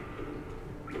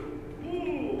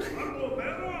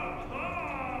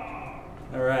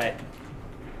 Alright.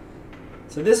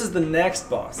 So this is the next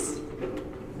boss.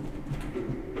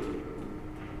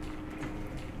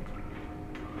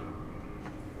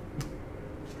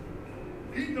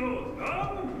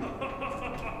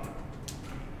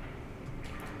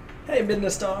 Hey,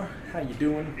 Business Star, how you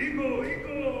doing?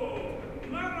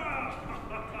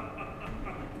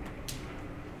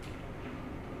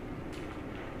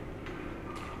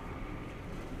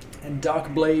 And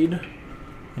Dark Blade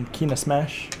and Kina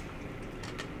Smash.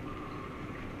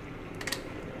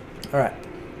 Alright.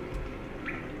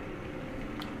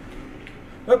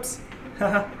 Oops.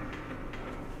 Haha.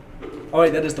 Oh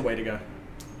wait, that is the way to go.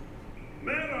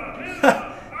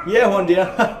 Yeah, one dear.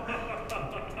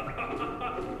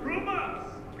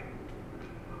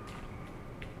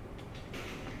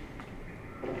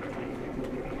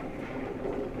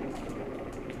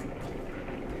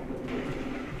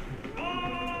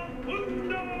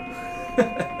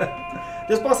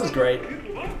 This boss is great.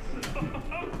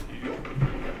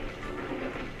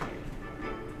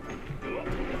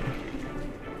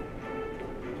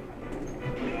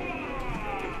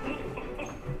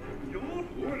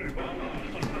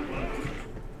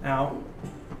 Ow.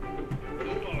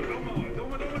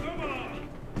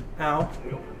 Ow.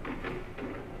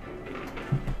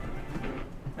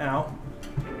 Ow.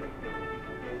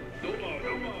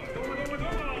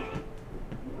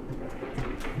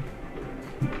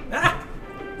 Ah!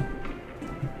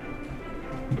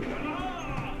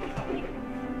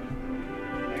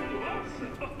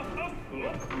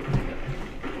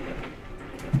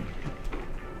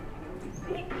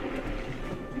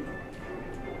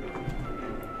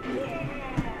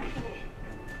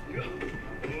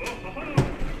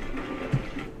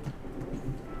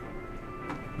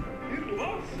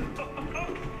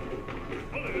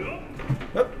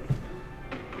 Whoop.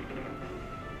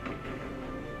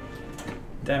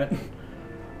 Damn it.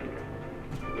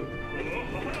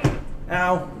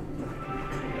 Ow.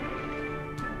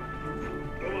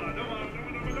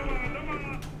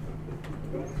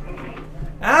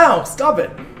 Ow! Stop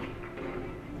it!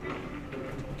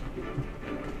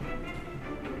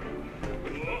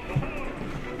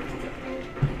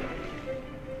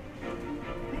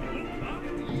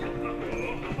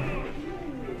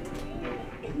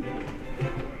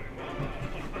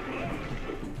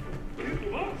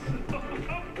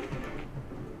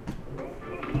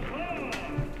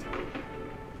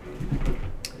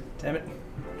 Damn it.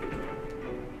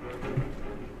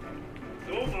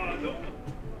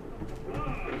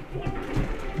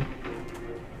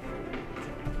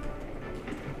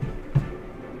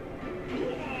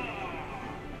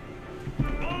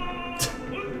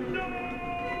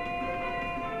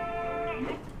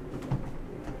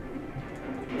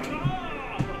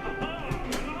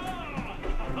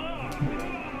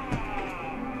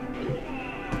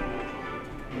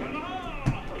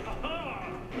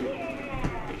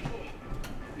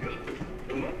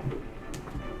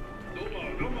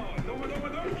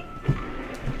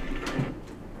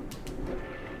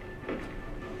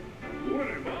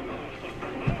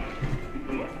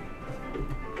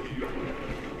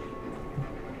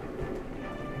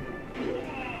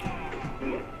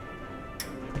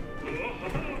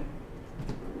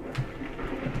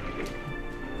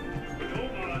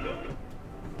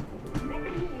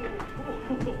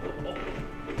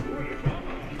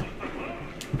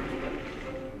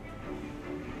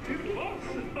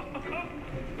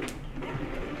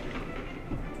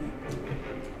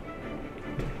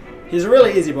 He's a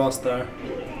really easy boss, though.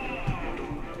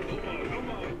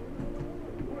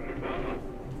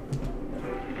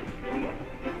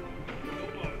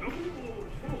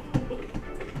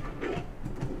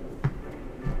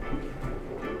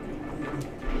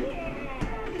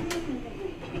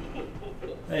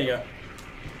 There you go.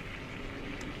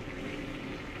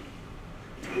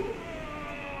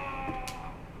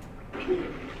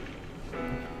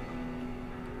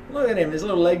 Look at him, his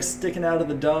little legs sticking out of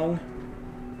the dung.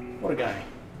 What a guy.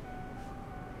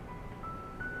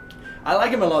 I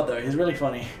like him a lot though, he's really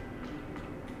funny.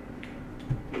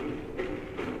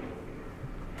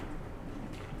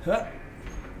 Huh.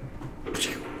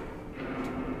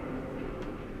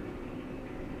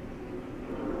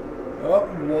 Oh,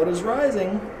 water's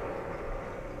rising.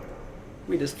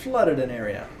 We just flooded an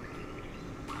area.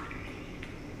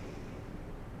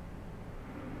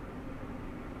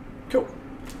 Cool.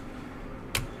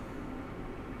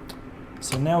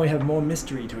 So now we have more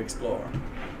mystery to explore.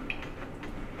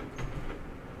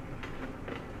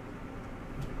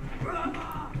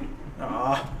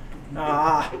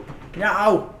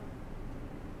 No!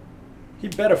 He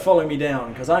better follow me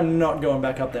down, because I'm not going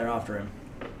back up there after him.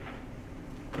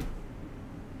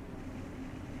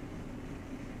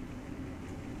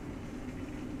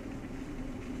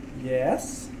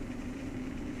 Yes?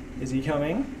 Is he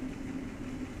coming?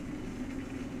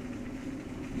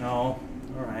 No.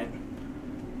 Alright.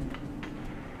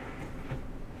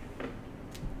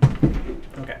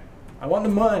 Okay. I want the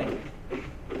money.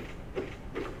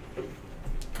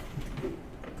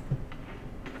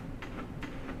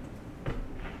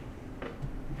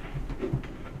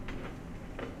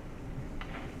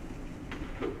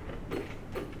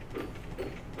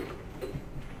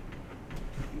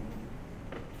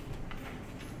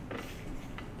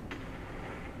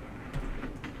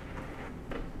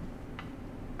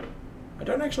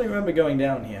 actually remember going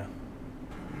down here.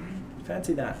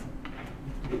 Fancy that.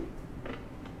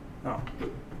 Oh.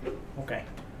 Okay.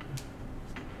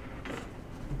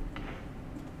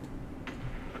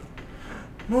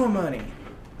 More money.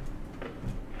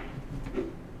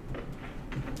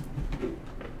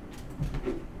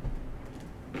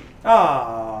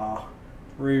 Ah,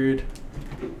 rude.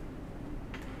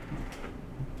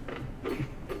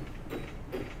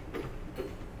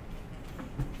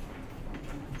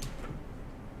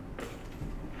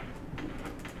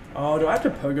 Oh, do I have to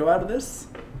pogo out of this?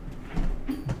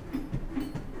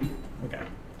 Okay.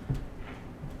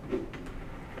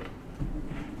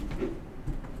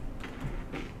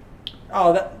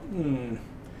 Oh, that...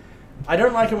 I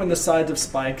don't like it when the sides of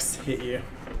spikes hit you.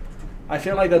 I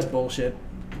feel like that's bullshit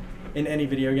in any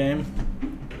video game.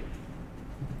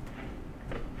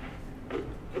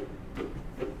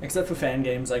 Except for fan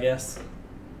games, I guess.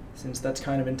 Since that's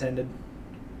kind of intended.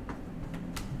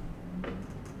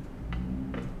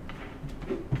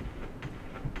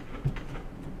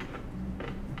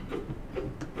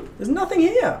 There's nothing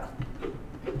here!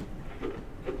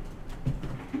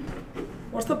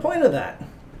 What's the point of that?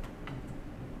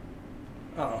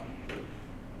 Uh-oh.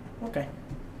 Okay.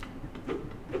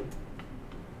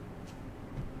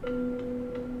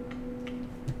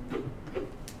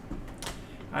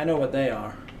 I know what they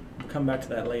are. We'll come back to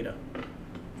that later.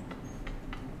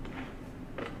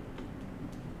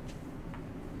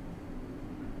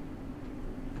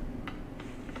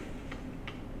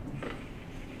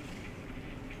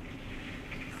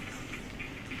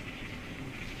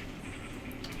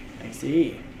 I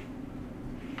see.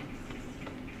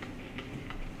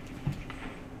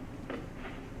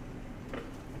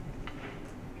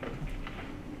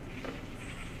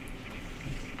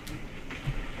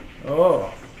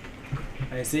 Oh,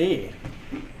 I see.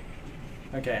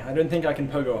 Okay, I don't think I can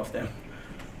pogo off them.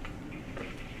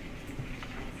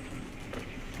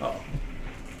 Oh.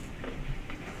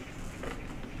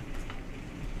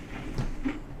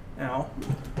 Ow.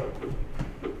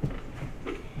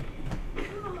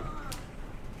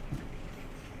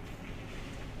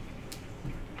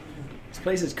 This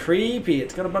place is creepy.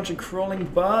 It's got a bunch of crawling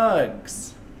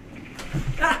bugs.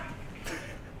 Ah!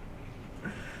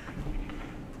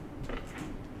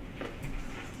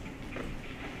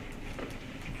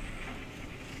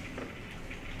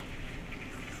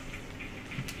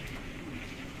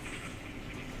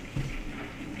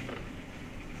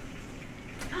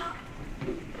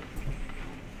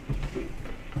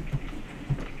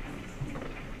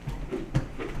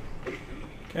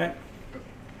 Okay.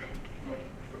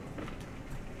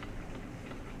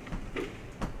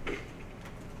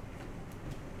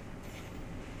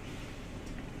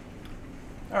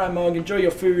 Alright, Mog, enjoy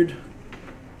your food.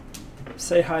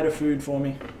 Say hi to food for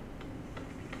me.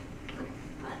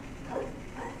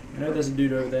 I know there's a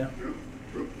dude over there.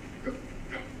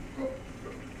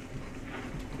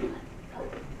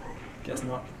 Guess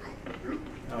not.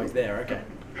 Oh, he's there, okay.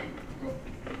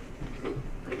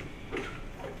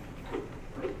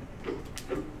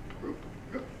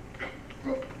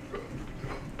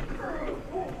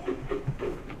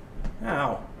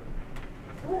 Ow.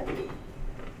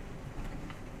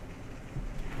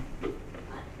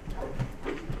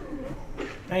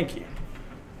 Thank you.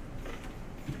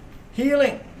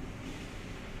 Healing!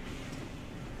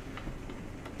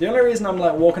 The only reason I'm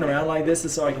like walking around like this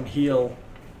is so I can heal,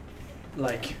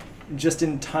 like, just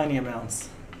in tiny amounts.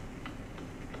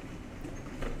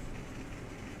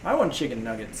 I want chicken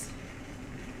nuggets.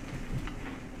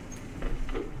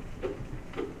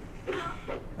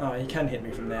 Oh, he can hit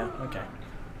me from there. Okay.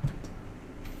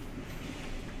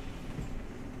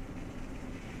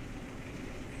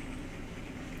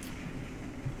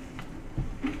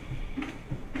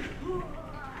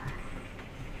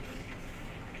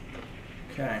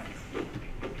 Okay.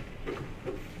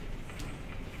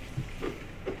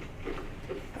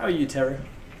 How are you, Terry?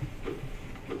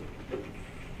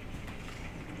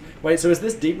 Wait, so is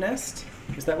this Deep Nest?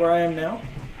 Is that where I am now?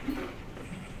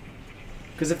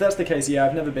 Because if that's the case, yeah,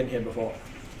 I've never been here before.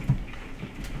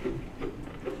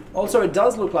 Also, it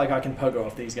does look like I can pogo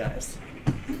off these guys.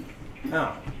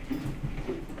 Ah.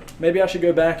 Maybe I should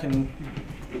go back and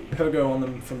pogo on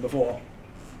them from before.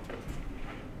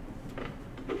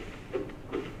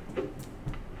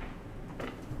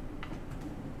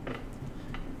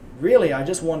 Really, I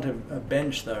just want a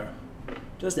bench, though.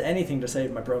 Just anything to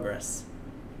save my progress.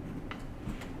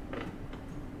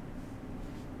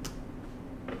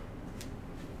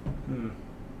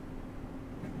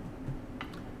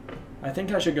 I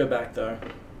think I should go back, though.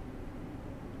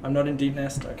 I'm not in Deep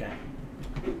Nest? Okay.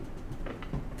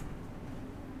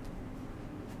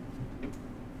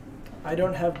 I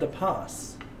don't have the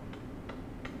pass.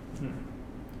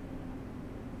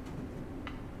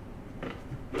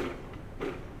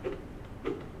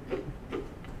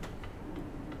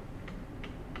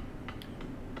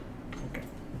 Okay.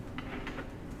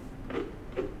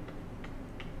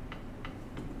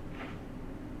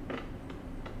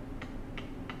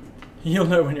 You'll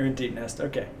know when you're in Deep Nest.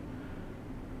 Okay.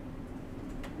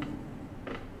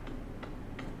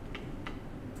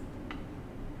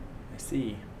 I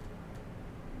see.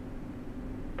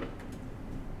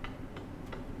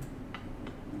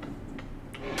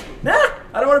 Nah!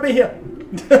 I don't want to be here!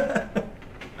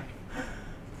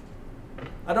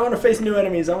 I don't want to face new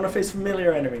enemies, I want to face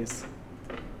familiar enemies.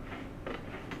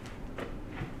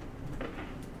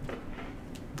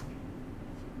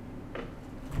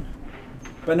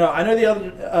 But no, I know the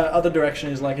other direction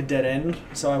is like a dead end,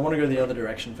 so I want to go the other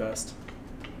direction first.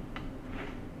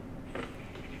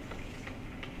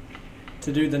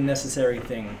 To do the necessary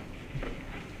thing.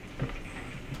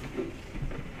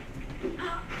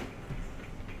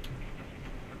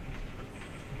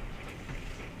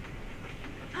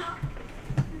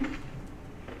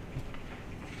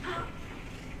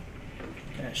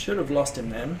 Okay, I should have lost him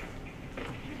then.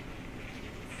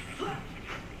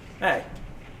 Hey.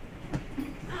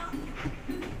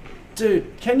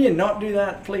 Dude, can you not do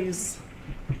that, please?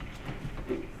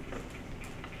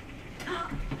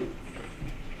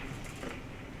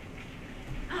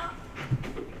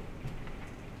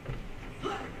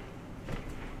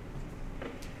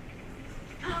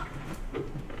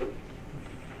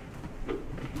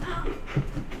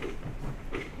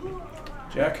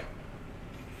 Jerk.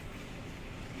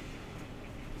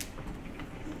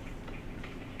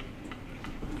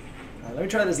 Let me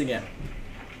try this again.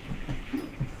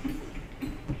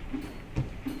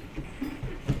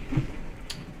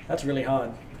 That's really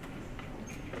hard.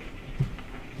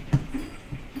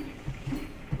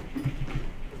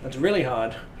 That's really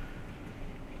hard.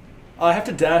 Oh, I have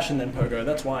to dash and then pogo,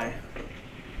 that's why.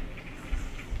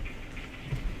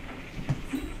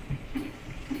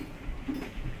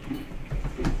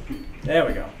 There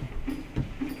we go.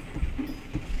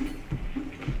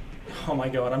 Oh my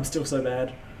god, I'm still so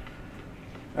bad.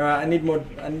 Alright, I need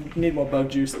more bug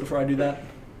juice before I do that.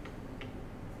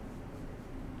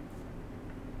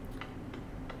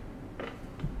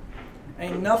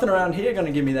 Ain't nothing around here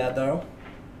gonna give me that though.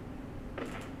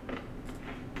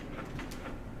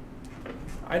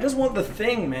 I just want the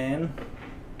thing, man.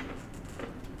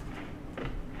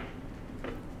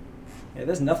 Yeah,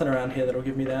 there's nothing around here that'll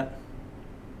give me that.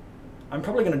 I'm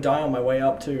probably gonna die on my way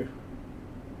up too.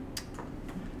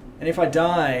 And if I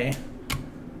die,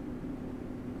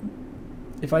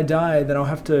 then I'll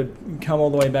have to come all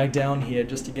the way back down here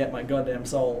just to get my goddamn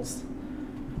souls.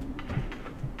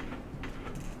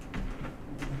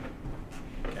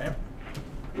 Okay.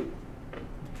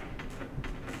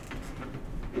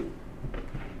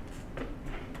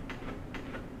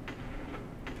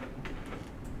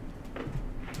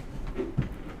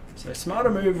 So smarter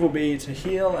move will be to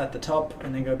heal at the top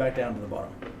and then go back down to the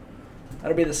bottom.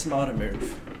 That'll be the smarter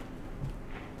move.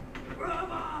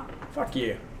 Fuck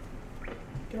you.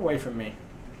 Get away from me.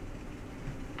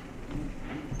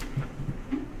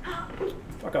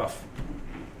 Fuck off.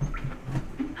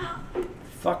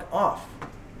 Fuck off.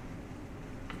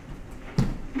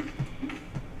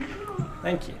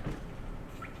 Thank you.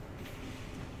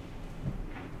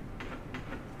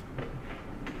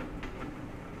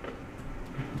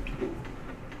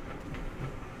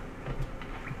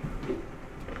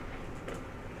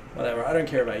 Whatever, I don't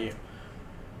care about you.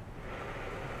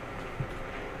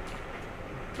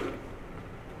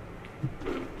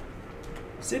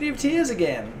 City of Tears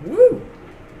again. Woo!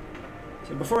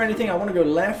 So before anything, I want to go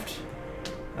left,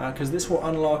 because this will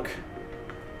unlock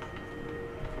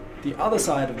the other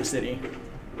side of the city.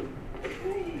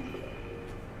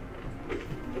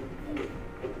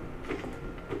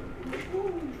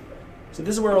 So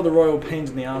this is where all the royal pains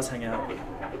in the ass hang out.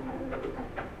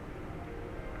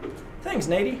 Thanks,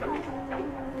 Nady.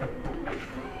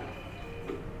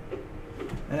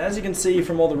 And as you can see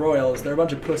from all the royals, they're a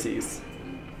bunch of pussies.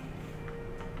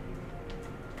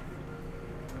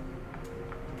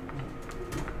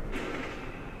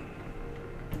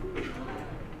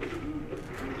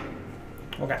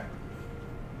 Okay.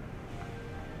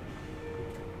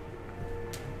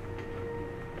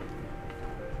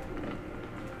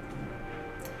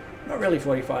 Not really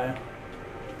 40 fire.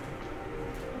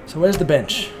 So where's the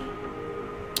bench?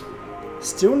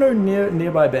 Still no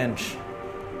nearby bench.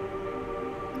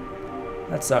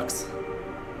 That sucks.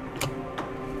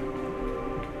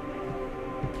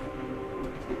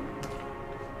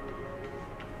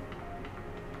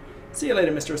 See you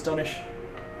later, Mr. Astonish.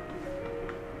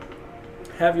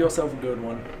 Have yourself a good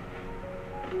one.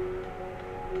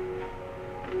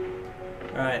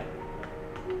 Alright.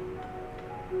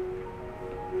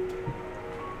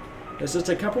 There's just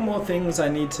a couple more things I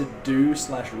need to do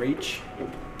 / reach.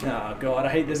 Oh god, I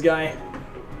hate this guy.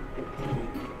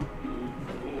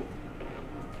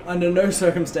 Under no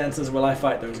circumstances will I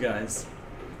fight those guys.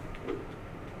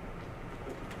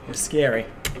 They're scary.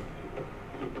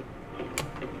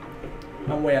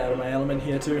 I'm way out of my element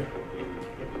here too.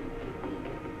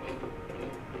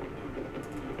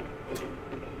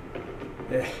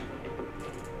 Yeah.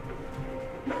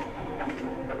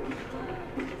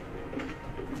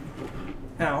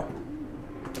 Ow.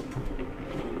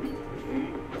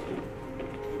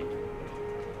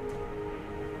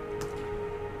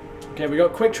 Okay, we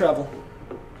got quick travel.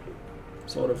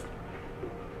 Sort of.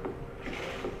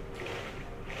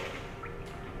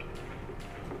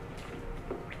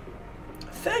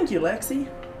 Thank you, Lexi.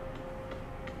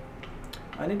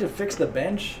 I need to fix the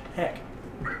bench? Heck.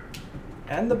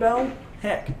 And the bell?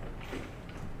 Heck.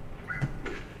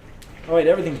 Oh wait,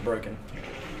 everything's broken.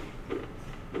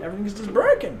 Everything's just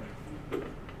broken.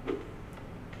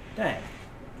 Dang.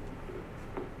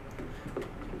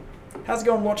 How's it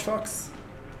going, Watch Fox?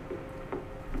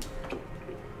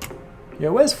 Yeah,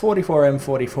 where's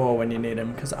 44M44 when you need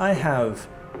him? Because I have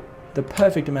the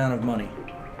perfect amount of money.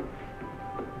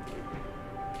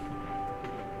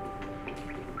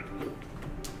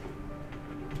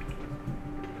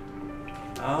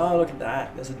 Oh, look at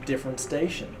that. There's a different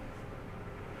station.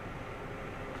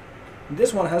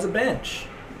 This one has a bench.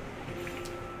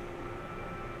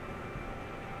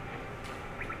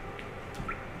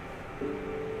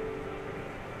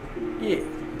 Yeah.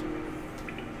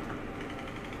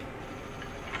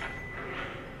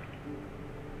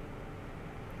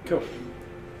 Cool.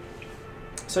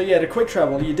 So yeah, to quick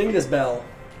travel, you ding this bell,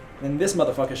 and this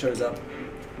motherfucker shows up.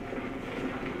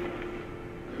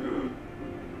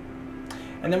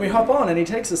 And then we hop on and he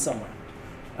takes us somewhere.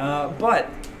 But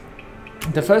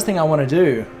the first thing I want to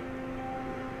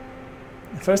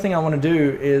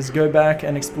do is go back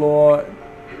and explore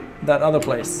that other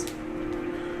place.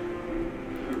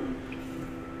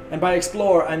 And by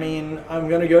explore, I mean I'm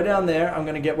going to go down there, I'm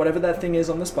going to get whatever that thing is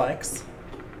on the spikes,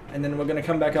 and then we're going to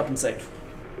come back up and save.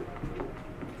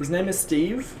 His name is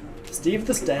Steve. Steve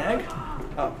the Stag.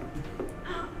 Oh.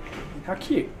 How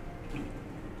cute.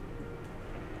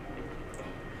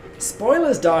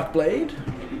 Spoilers, Darkblade.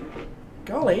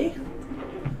 Golly.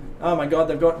 Oh my god,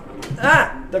 they've got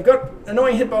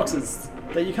annoying hitboxes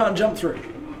that you can't jump through.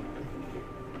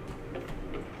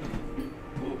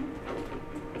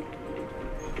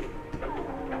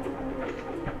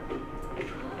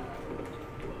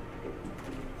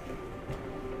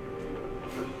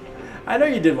 I know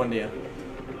you did one, dear.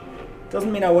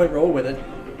 Doesn't mean I won't roll with it.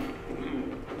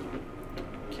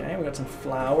 Okay, we got some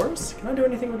flowers. Can I do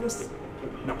anything with this?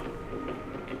 No.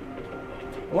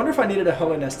 I wonder if I needed a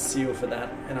Hollow Nest seal for that,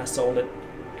 and I sold it.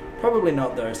 Probably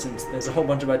not, though, since there's a whole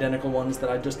bunch of identical ones that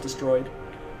I just destroyed.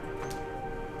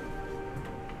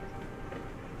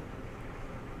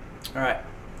 Alright.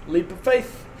 Leap of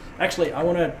faith. Actually, I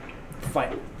want to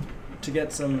fight to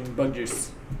get some bug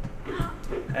juice.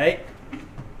 Hey.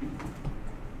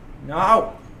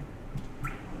 No!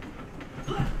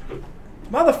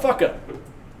 Motherfucker!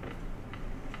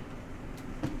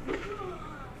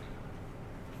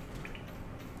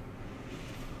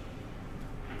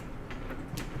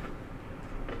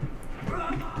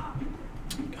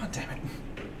 God damn it.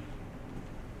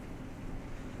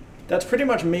 That's pretty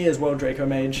much me as well, Draco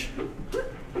Mage.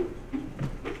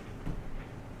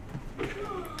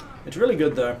 It's really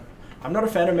good though. I'm not a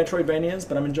fan of Metroidvanias,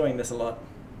 but I'm enjoying this a lot.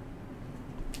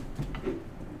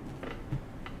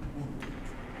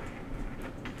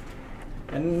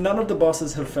 And none of the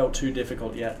bosses have felt too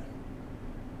difficult yet.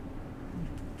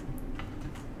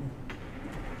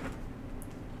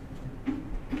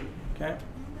 Okay.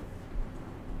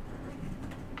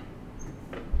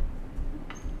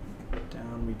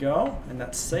 Down we go, and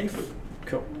that's safe.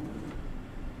 Cool.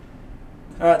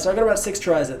 Alright, so I got about 6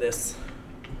 tries at this.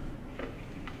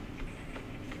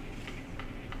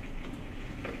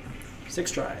 Six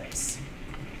tries.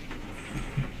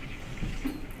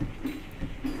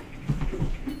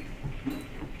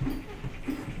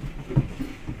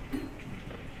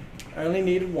 I only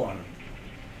needed 1.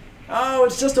 Oh,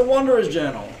 it's just a Wanderer's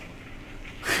Journal.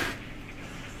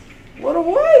 What a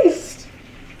waste!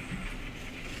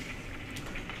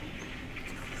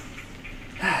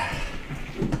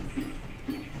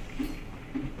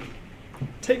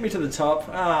 Take me to the top.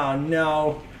 Ah,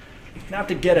 no. I have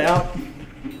to get out.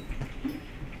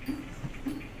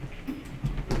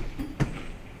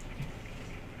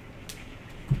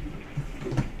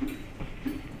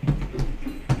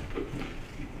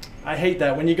 I hate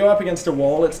that. When you go up against a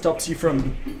wall, it stops you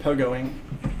from pogoing.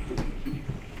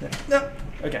 No.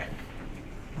 Okay.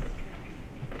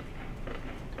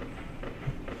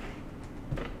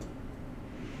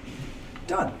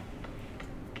 Done.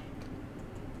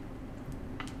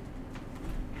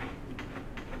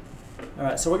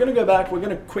 Alright, so we're going to go back. We're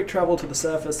going to quick travel to the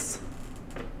surface.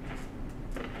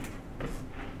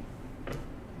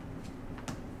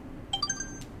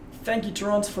 Thank you,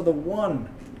 Torrance, for the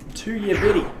 2-year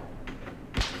biddy.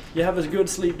 You have a good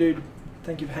sleep, dude.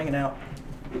 Thank you for hanging out.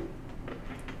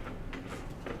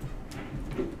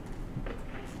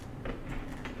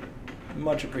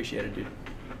 Much appreciated, dude.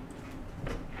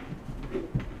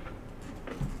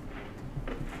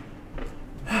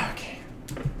 Okay.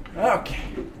 Okay.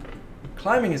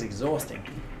 Climbing is exhausting.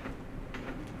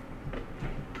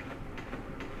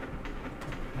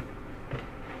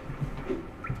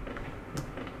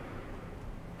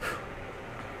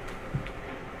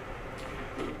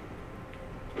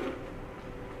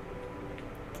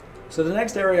 So the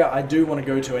next area I do want to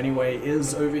go to anyway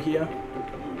is over here.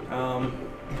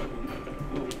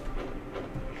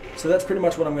 So that's pretty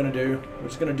much what I'm going to do. We're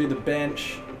just going to do the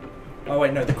bench. Oh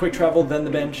wait, no, the quick travel, then the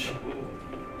bench.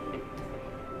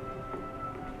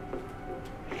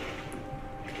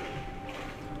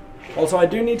 Also, I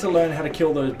do need to learn how to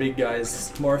kill those big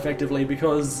guys more effectively,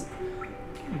 because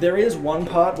there is one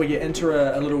part where you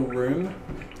enter a little room,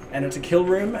 and it's a kill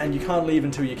room, and you can't leave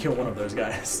until you kill one of those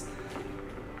guys.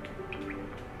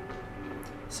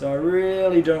 So I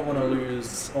really don't want to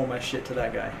lose all my shit to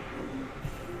that guy.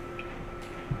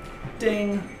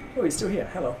 Ding! Oh, he's still here.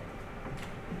 Hello.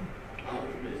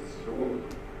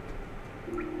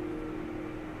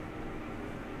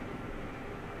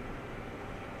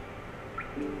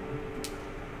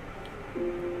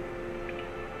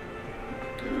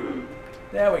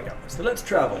 There we go. So let's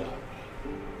travel.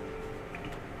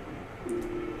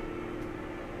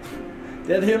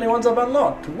 They're the only ones I've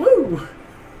unlocked. Woo!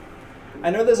 I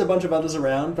know there's a bunch of others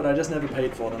around, but I just never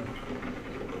paid for them.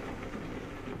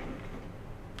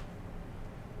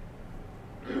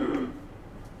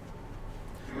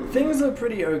 Things are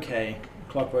pretty okay.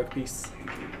 Clockwork piece.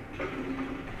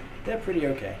 They're pretty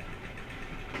okay.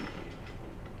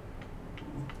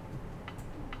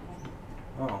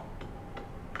 Oh.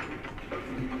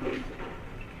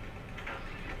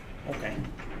 Okay.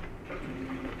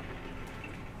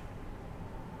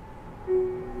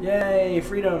 Yay,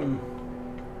 freedom!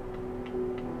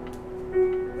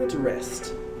 Let's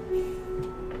rest.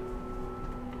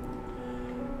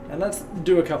 And let's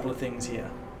do a couple of things here.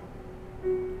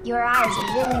 Your eyes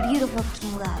are really beautiful,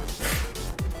 King Love.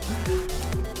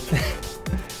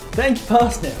 Thank you,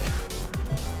 Parsnip.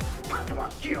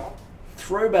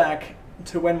 Throwback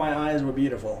to when my eyes were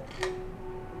beautiful.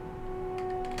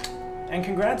 And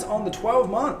congrats on the 12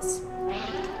 months.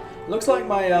 Looks like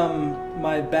my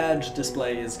my badge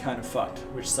display is kind of fucked,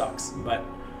 which sucks, but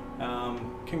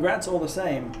congrats all the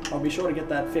same. I'll be sure to get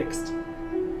that fixed.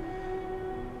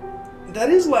 That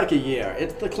is like a year.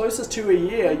 It's the closest to a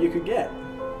year you could get.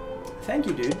 Thank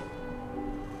you, dude.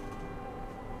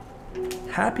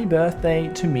 Happy birthday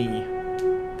to me.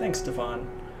 Thanks, Stefan.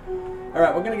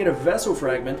 Alright, we're gonna get a vessel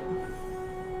fragment.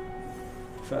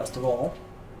 First of all.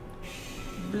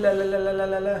 Blah, la, la, la, la,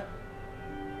 la, la.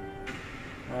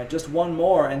 Alright, just one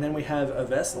more and then we have a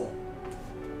vessel.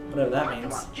 Whatever that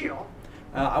means.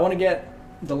 I want to get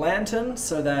the lantern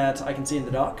so that I can see in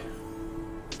the dark.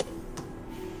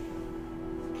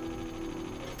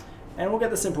 And we'll get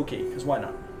the simple key, because why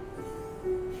not?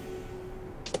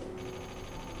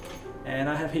 And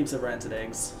I have heaps of rancid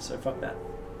eggs, so fuck that.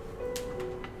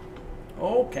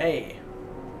 Okay.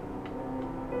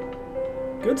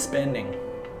 Good spending.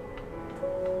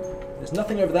 There's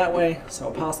nothing over that way, so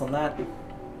I'll pass on that.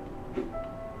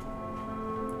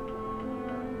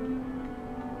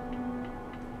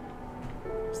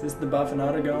 Is this the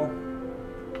Baffinata girl?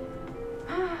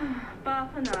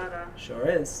 Baffinata. Sure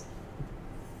is.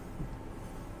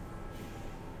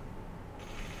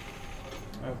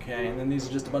 Okay, and then these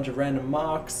are just a bunch of random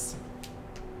marks.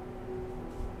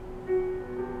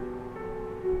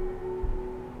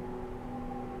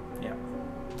 Yeah.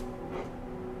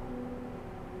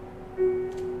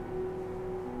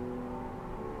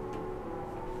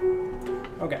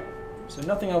 Okay, so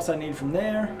nothing else I need from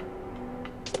there.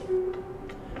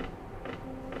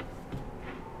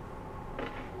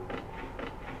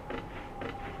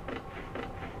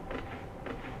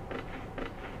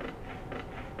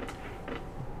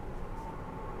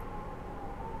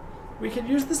 We could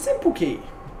use the simple key.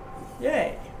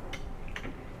 Yay.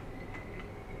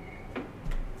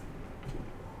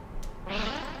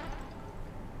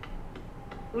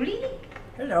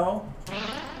 Hello.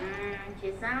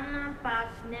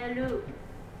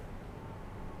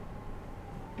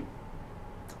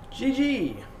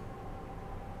 GG.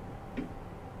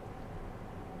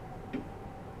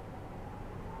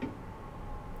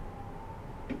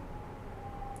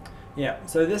 Yeah,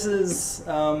 so this is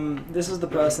the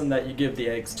person that you give the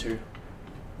eggs to.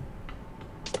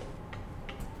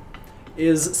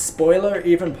 Is spoiler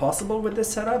even possible with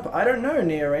this setup? I don't know,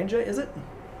 Neo Ranger, is it?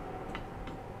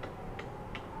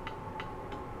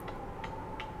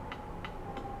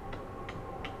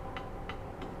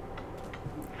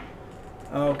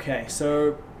 Okay,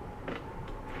 so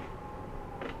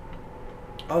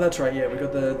oh, that's right. Yeah, we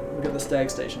got the stag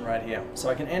station right here. So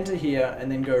I can enter here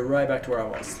and then go right back to where I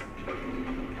was.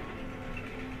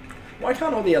 Why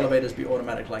can't all the elevators be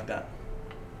automatic like that?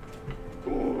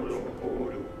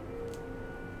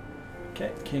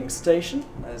 Okay, King Station.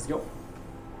 Let's go.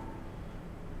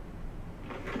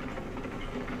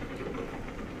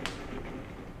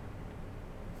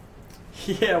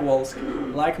 Yeah, Walls,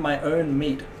 like my own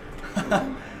meat.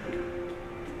 Alright,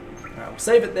 we'll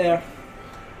save it there.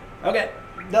 Okay,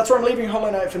 that's where I'm leaving Hollow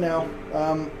Knight for now.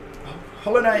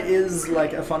 Hollow Knight is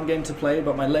like a fun game to play,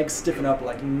 but my legs stiffen up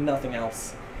like nothing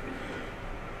else.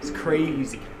 It's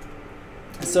crazy.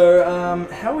 So,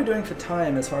 how are we doing for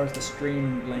time as far as the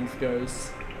stream length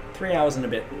goes? 3 hours and a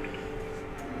bit.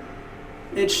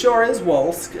 It sure is,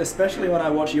 Walsk, especially when I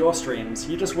watch your streams.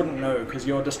 You just wouldn't know because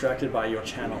you're distracted by your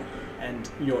channel and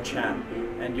your chat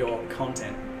and your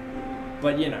content.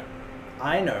 But you know,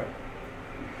 I know.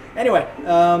 Anyway,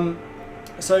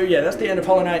 so yeah, that's the end of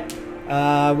Hollow Knight.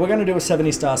 We're gonna do a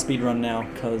 70-star speedrun now,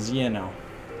 cause you know.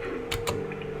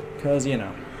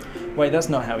 Wait, that's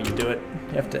not how you do it.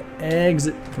 You have to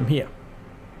exit from here.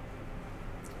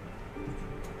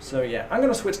 So yeah, I'm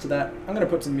gonna switch to that. I'm gonna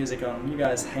put some music on. You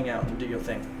guys hang out and do your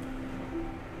thing.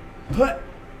 But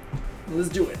let's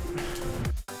do it.